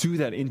 pursue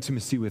that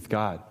intimacy with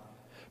God,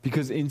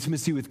 because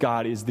intimacy with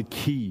God is the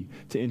key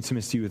to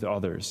intimacy with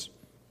others.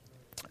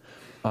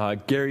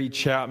 Gary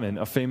Chapman,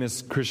 a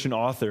famous Christian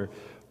author,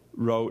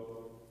 wrote,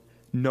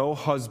 no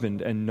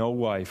husband and no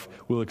wife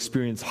will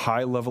experience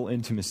high-level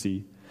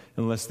intimacy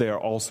unless they are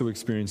also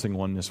experiencing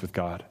oneness with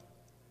God.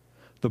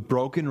 The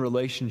broken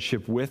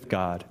relationship with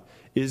God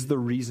is the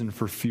reason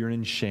for fear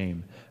and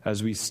shame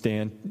as we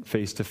stand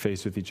face to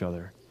face with each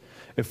other.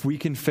 If we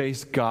can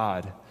face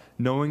God,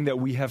 knowing that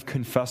we have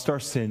confessed our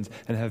sins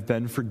and have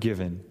been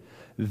forgiven,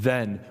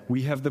 then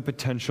we have the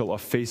potential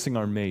of facing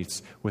our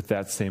mates with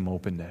that same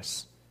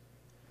openness.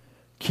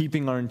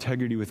 Keeping our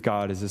integrity with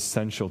God is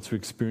essential to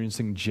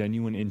experiencing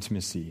genuine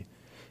intimacy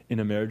in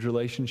a marriage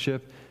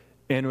relationship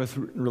and with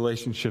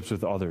relationships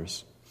with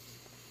others.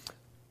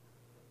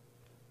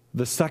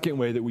 The second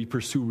way that we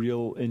pursue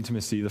real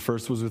intimacy, the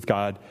first was with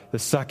God. The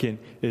second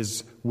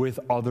is with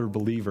other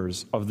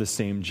believers of the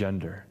same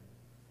gender.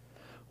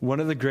 One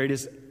of the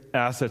greatest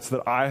assets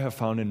that I have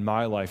found in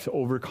my life to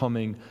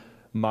overcoming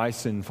my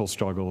sinful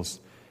struggles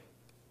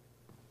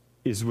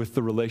is with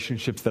the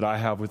relationships that I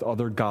have with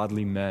other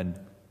godly men,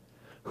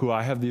 who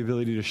I have the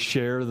ability to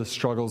share the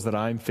struggles that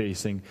I'm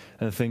facing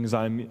and the things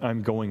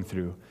I'm going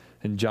through.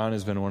 And John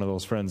has been one of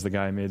those friends, the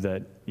guy I made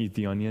that Eat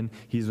the Onion.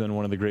 He's been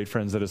one of the great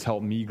friends that has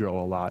helped me grow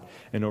a lot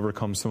and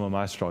overcome some of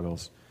my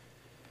struggles.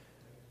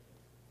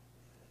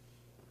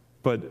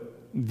 But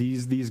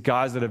these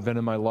guys that have been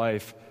in my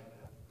life,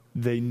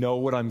 they know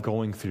what I'm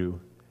going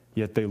through,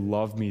 yet they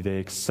love me, they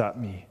accept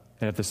me,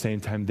 and at the same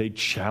time, they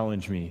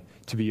challenge me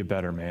to be a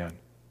better man.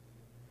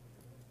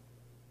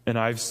 And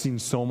I've seen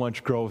so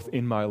much growth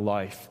in my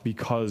life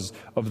because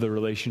of the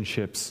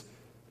relationships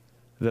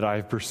that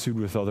I've pursued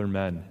with other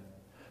men,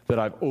 that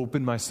I've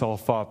opened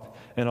myself up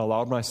and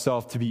allowed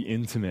myself to be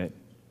intimate,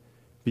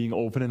 being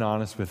open and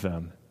honest with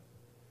them.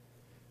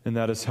 And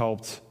that has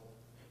helped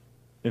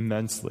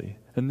immensely.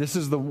 And this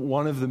is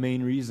one of the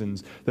main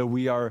reasons that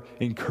we are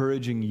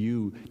encouraging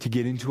you to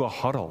get into a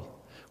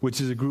huddle,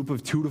 which is a group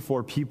of 2 to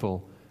 4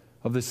 people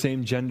of the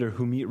same gender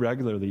who meet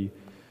regularly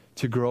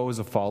to grow as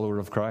a follower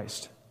of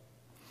Christ.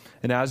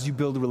 And as you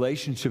build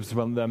relationships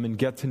with them and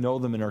get to know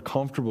them and are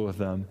comfortable with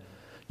them,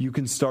 you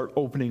can start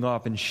opening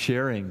up and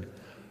sharing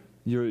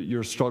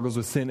your struggles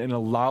with sin and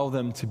allow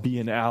them to be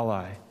an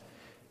ally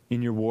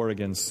in your war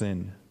against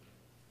sin.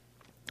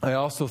 I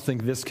also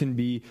think this can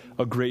be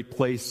a great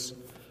place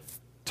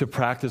to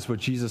practice what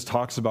Jesus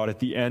talks about at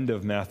the end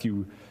of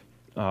Matthew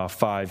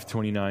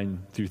 5:29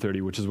 through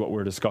 30, which is what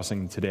we're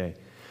discussing today.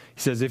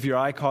 He says, if your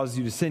eye causes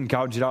you to sin,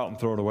 gouge it out and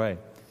throw it away.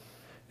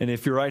 And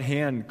if your right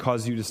hand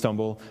causes you to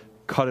stumble,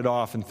 cut it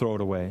off and throw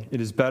it away.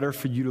 It is better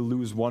for you to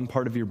lose one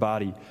part of your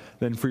body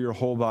than for your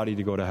whole body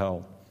to go to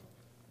hell.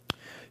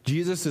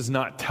 Jesus is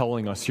not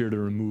telling us here to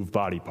remove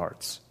body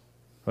parts,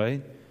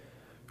 right?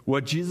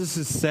 What Jesus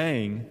is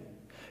saying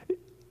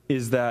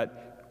is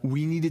that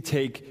we need to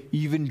take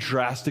even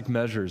drastic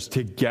measures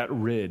to get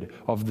rid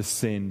of the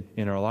sin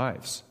in our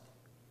lives.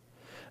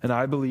 And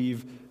I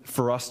believe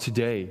for us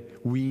today,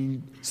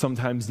 we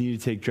sometimes need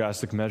to take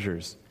drastic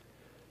measures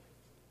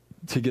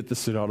to get the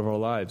sin out of our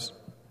lives.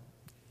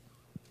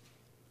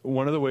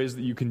 One of the ways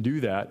that you can do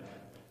that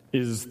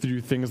is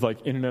through things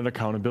like internet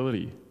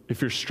accountability.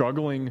 If you're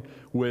struggling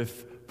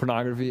with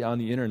pornography on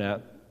the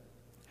internet,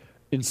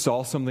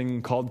 install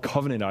something called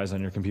Covenant Eyes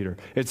on your computer.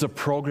 It's a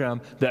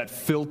program that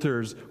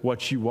filters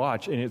what you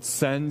watch, and it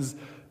sends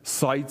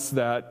sites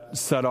that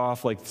set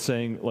off, like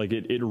saying, like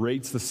it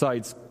rates the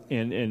sites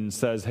and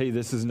says, hey,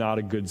 this is not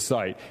a good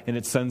site. And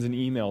it sends an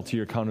email to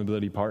your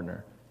accountability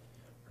partner,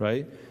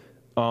 right?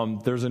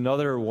 There's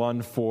another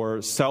one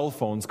for cell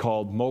phones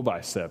called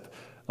MobiSip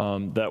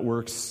that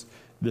works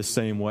the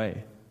same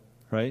way,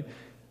 right?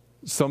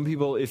 Some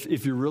people,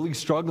 if you're really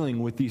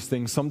struggling with these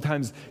things,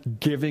 sometimes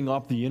giving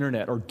up the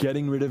internet or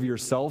getting rid of your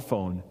cell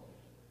phone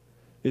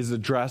is a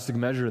drastic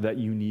measure that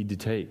you need to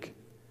take.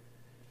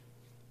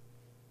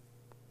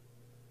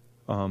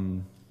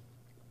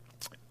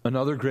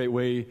 Another great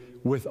way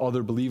with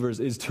other believers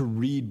is to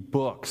read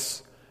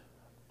books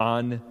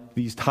on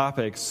these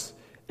topics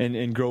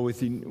and grow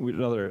with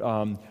another.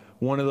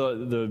 One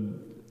of the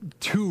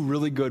two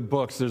really good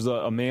books, there's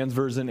a man's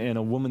version and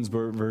a woman's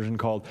version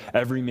called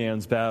Every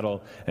Man's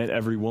Battle and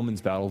Every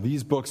Woman's Battle.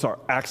 These books are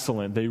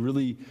excellent. They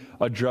really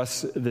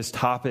address this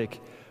topic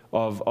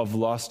of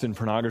lust and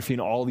pornography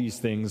and all these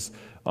things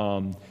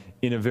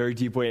in a very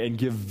deep way and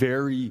give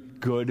very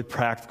good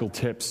practical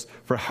tips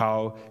for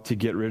how to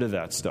get rid of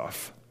that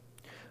stuff.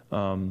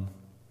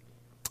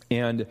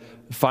 And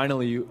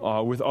finally,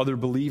 with other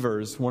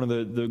believers, one of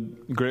the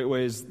great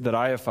ways that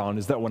I have found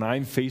is that when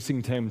I'm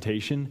facing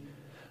temptation,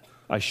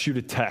 I shoot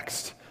a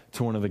text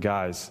to one of the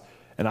guys,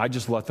 and I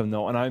just let them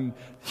know. And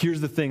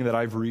here's the thing that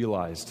I've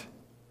realized.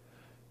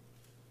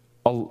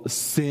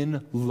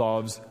 Sin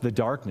loves the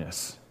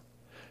darkness,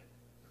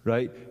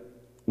 right?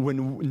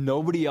 When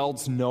nobody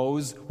else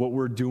knows what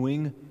we're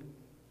doing,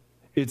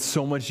 it's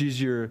so much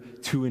easier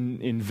to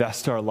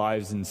invest our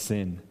lives in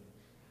sin.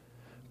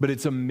 But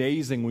it's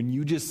amazing when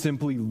you just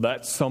simply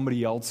let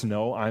somebody else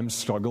know I'm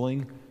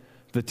struggling,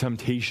 the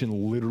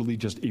temptation literally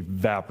just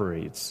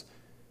evaporates.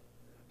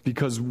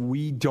 Because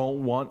we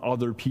don't want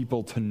other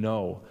people to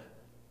know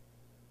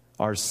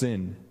our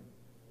sin.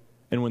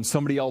 And when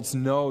somebody else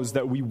knows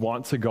that we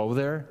want to go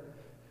there,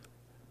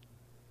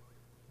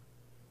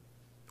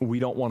 we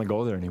don't want to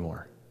go there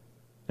anymore.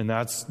 And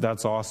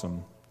that's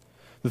awesome.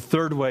 The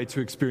third way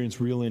to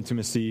experience real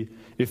intimacy,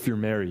 if you're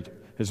married,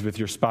 is with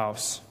your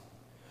spouse.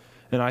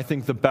 And I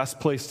think the best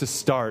place to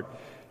start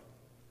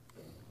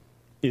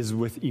is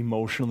with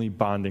emotionally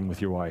bonding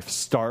with your wife.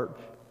 Start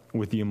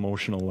with the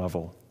emotional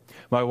level.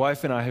 My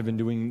wife and I have been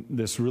doing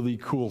this really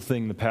cool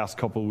thing the past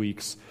couple of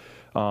weeks.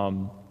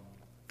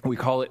 We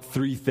call it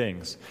 3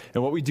 things.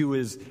 And what we do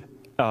is,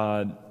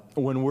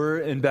 when we're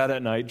in bed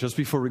at night, just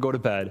before we go to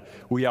bed,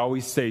 we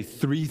always say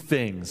 3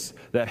 things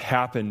that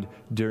happened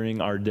during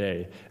our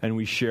day. And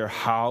we share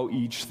how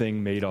each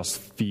thing made us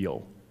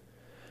feel.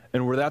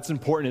 And where that's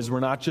important is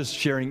we're not just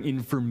sharing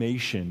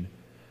information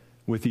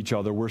with each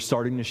other. We're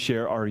starting to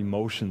share our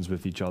emotions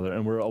with each other.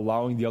 And we're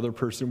allowing the other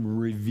person,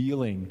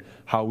 revealing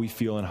how we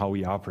feel and how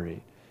we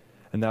operate.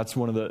 And that's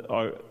one of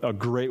a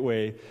great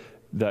way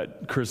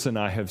that Chris and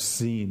I have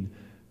seen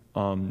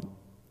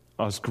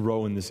us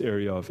grow in this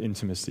area of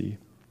intimacy.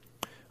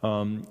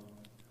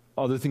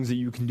 Other things that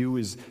you can do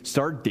is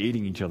start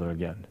dating each other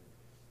again.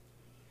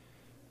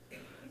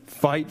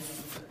 Fight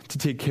to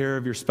take care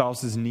of your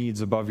spouse's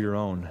needs above your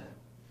own.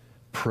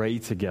 Pray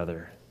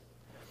together.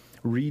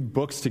 Read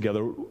books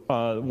together.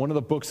 One of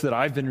the books that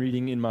I've been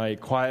reading in my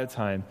quiet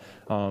time,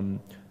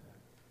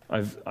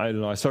 I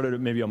started it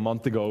maybe a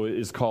month ago,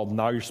 is called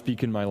Now You're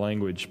Speaking My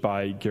Language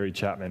by Gary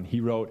Chapman. He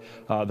wrote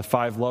The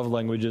 5 Love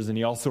Languages, and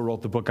he also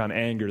wrote the book on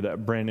anger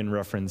that Brandon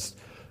referenced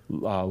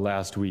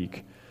last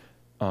week.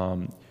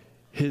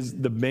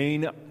 The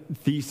main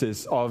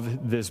thesis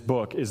of this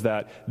book is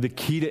that the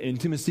key to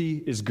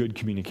intimacy is good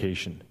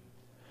communication.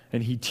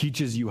 And he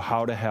teaches you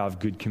how to have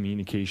good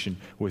communication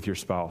with your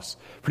spouse.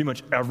 Pretty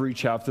much every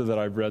chapter that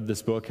I've read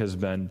this book has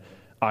been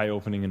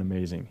eye-opening and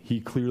amazing. He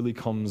clearly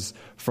comes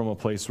from a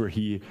place where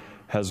he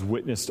has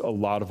witnessed a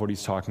lot of what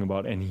he's talking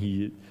about, and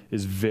he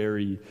is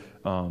very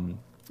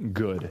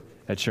good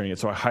at sharing it.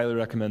 So I highly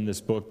recommend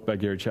this book by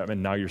Gary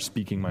Chapman, Now You're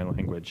Speaking My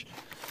Language.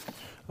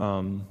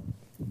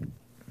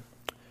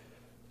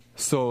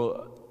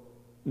 So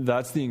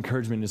that's the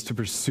encouragement, is to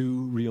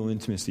pursue real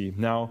intimacy.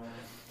 Now,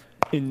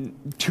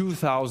 in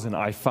 2000,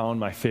 I found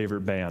my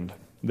favorite band.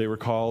 They were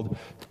called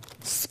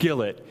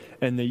Skillet,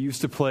 and they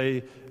used to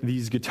play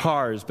these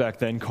guitars back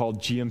then called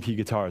GMP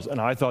guitars, and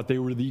I thought they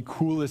were the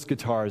coolest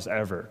guitars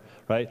ever,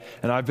 right?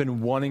 And I've been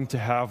wanting to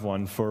have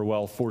one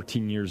for,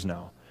 14 years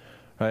now,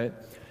 right?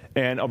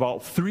 And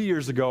about 3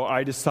 years ago,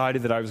 I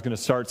decided that I was going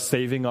to start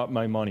saving up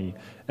my money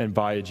and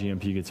buy a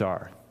GMP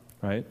guitar,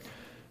 right?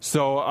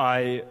 So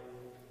I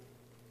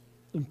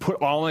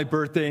put all my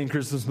birthday and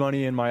Christmas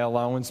money and my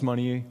allowance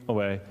money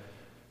away.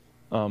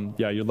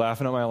 You're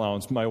laughing at my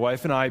allowance. My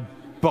wife and I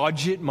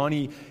budget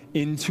money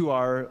into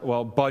our,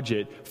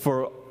 budget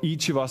for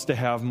each of us to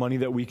have money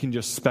that we can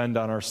just spend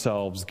on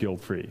ourselves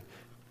guilt-free.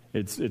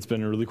 It's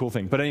been a really cool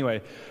thing. But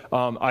anyway,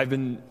 I've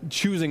been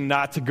choosing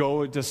not to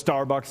go to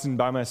Starbucks and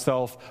buy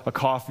myself a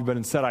coffee, but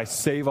instead I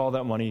save all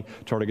that money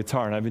toward a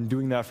guitar. And I've been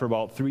doing that for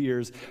about 3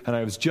 years, and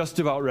I was just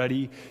about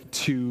ready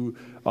to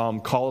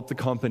call up the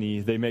company.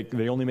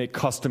 They only make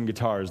custom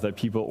guitars that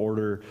people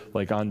order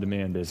like on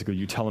demand, basically.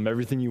 You tell them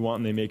everything you want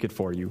and they make it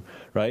for you,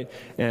 right?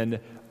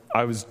 And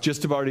I was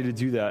just about ready to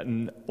do that,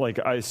 and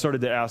I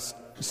started to ask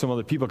some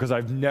other people, because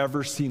I've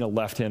never seen a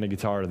left-handed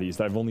guitar of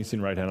these. I've only seen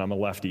right-handed. I'm a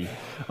lefty.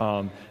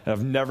 And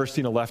I've never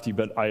seen a lefty,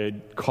 but I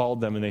had called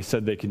them and they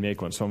said they could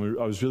make one. So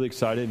I was really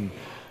excited.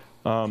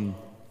 And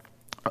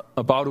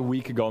about a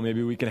week ago,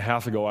 maybe a week and a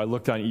half ago, I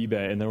looked on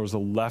eBay and there was a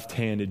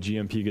left-handed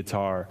GMP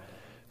guitar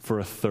for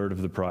a third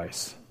of the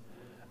price.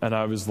 And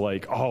I was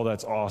like, oh,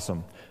 that's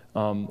awesome.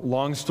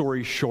 Long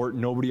story short,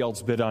 nobody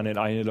else bid on it.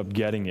 I ended up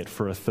getting it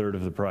for a third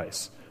of the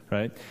price,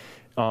 right?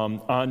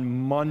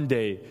 On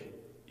Monday,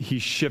 he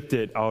shipped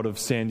it out of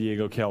San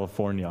Diego,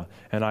 California,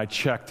 and I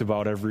checked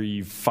about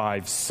every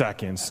 5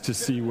 seconds to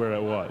see where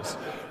it was,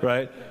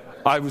 right?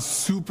 I was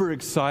super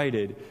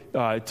excited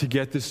to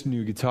get this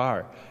new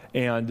guitar,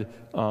 and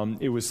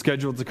it was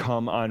scheduled to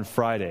come on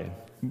Friday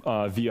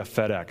via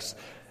FedEx.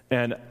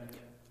 And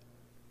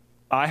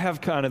I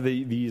have kind of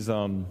these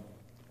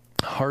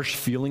harsh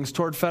feelings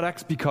toward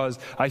FedEx because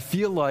I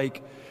feel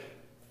like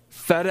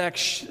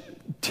FedEx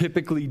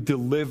typically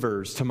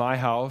delivers to my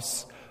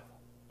house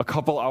a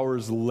couple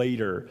hours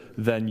later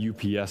than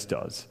UPS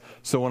does.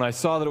 So when I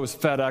saw that it was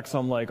FedEx,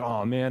 I'm like,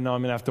 oh man, now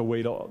I'm gonna have to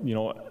wait,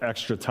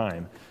 extra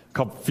time.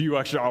 Few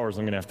extra hours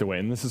I'm gonna have to wait,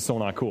 and this is so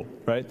not cool,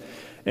 right?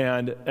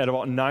 And at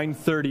about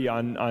 9:30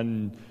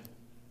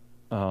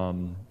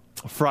 on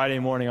Friday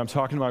morning, I'm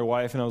talking to my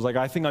wife, and I was like,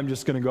 I think I'm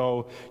just gonna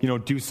go,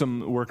 do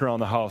some work around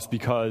the house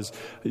because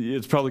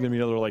it's probably gonna be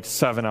another like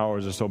 7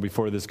 hours or so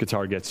before this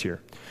guitar gets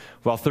here.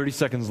 Well, 30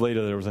 seconds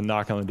later, there was a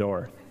knock on the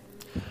door.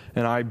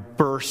 And I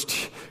burst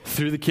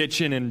through the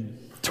kitchen and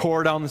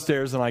tore down the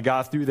stairs, and I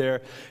got through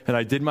there, and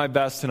I did my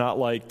best to not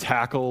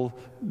tackle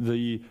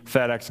the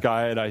FedEx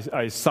guy, and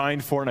I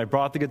signed for it, and I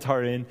brought the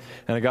guitar in,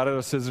 and I got out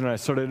a scissor, and I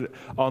started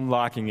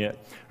unlocking it,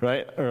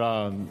 right?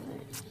 And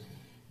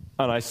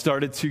I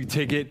started to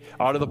take it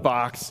out of the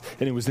box,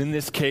 and it was in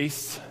this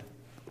case.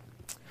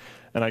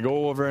 And I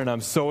go over, and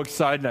I'm so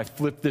excited, and I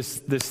flip this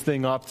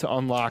thing up to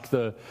unlock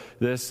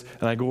this,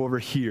 and I go over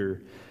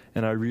here,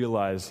 and I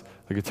realize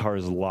the guitar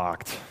is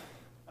locked.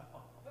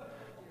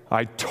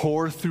 I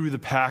tore through the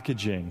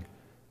packaging,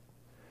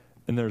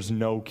 and there's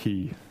no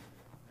key.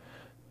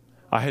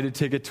 I had to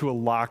take it to a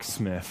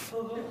locksmith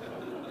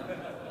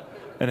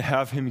and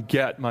have him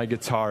get my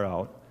guitar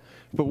out.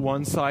 But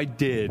once I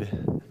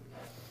did,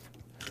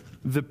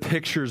 the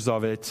pictures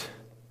of it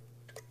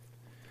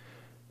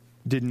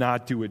did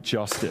not do it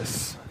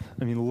justice.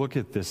 I mean, look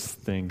at this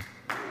thing.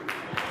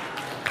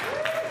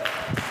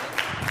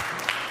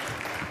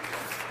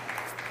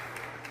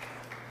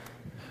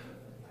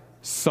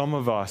 Some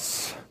of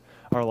us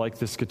are like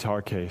this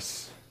guitar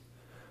case.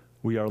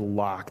 We are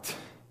locked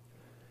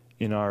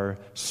in our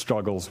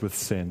struggles with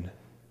sin.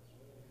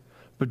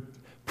 But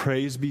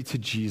praise be to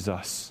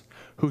Jesus,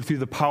 who through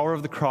the power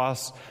of the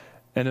cross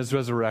and his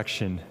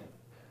resurrection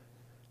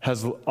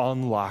has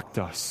unlocked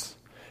us.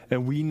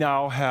 And we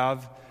now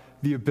have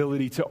the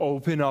ability to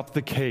open up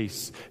the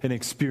case and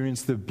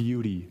experience the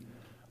beauty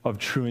of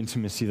true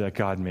intimacy that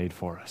God made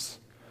for us.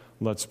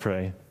 Let's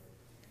pray.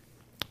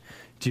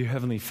 Dear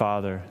Heavenly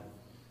Father,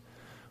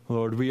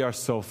 Lord, we are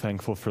so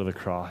thankful for the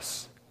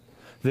cross,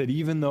 that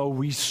even though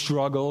we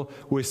struggle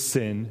with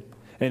sin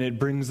and it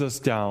brings us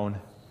down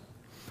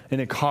and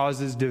it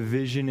causes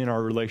division in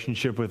our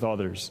relationship with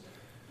others,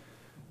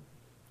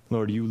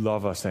 Lord, you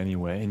love us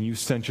anyway, and you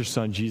sent your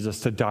Son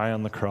Jesus to die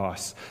on the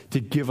cross, to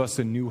give us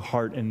a new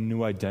heart and a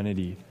new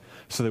identity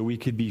so that we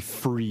could be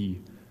free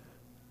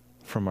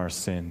from our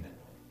sin.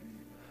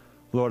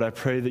 Lord, I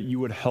pray that you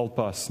would help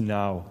us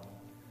now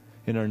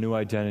in our new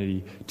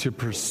identity to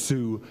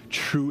pursue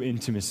true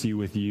intimacy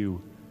with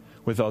you,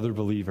 with other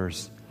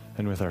believers,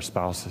 and with our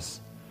spouses.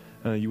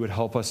 And that you would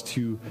help us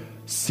to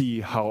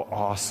see how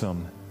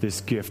awesome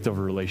this gift of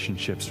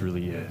relationships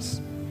really is.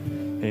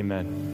 Amen.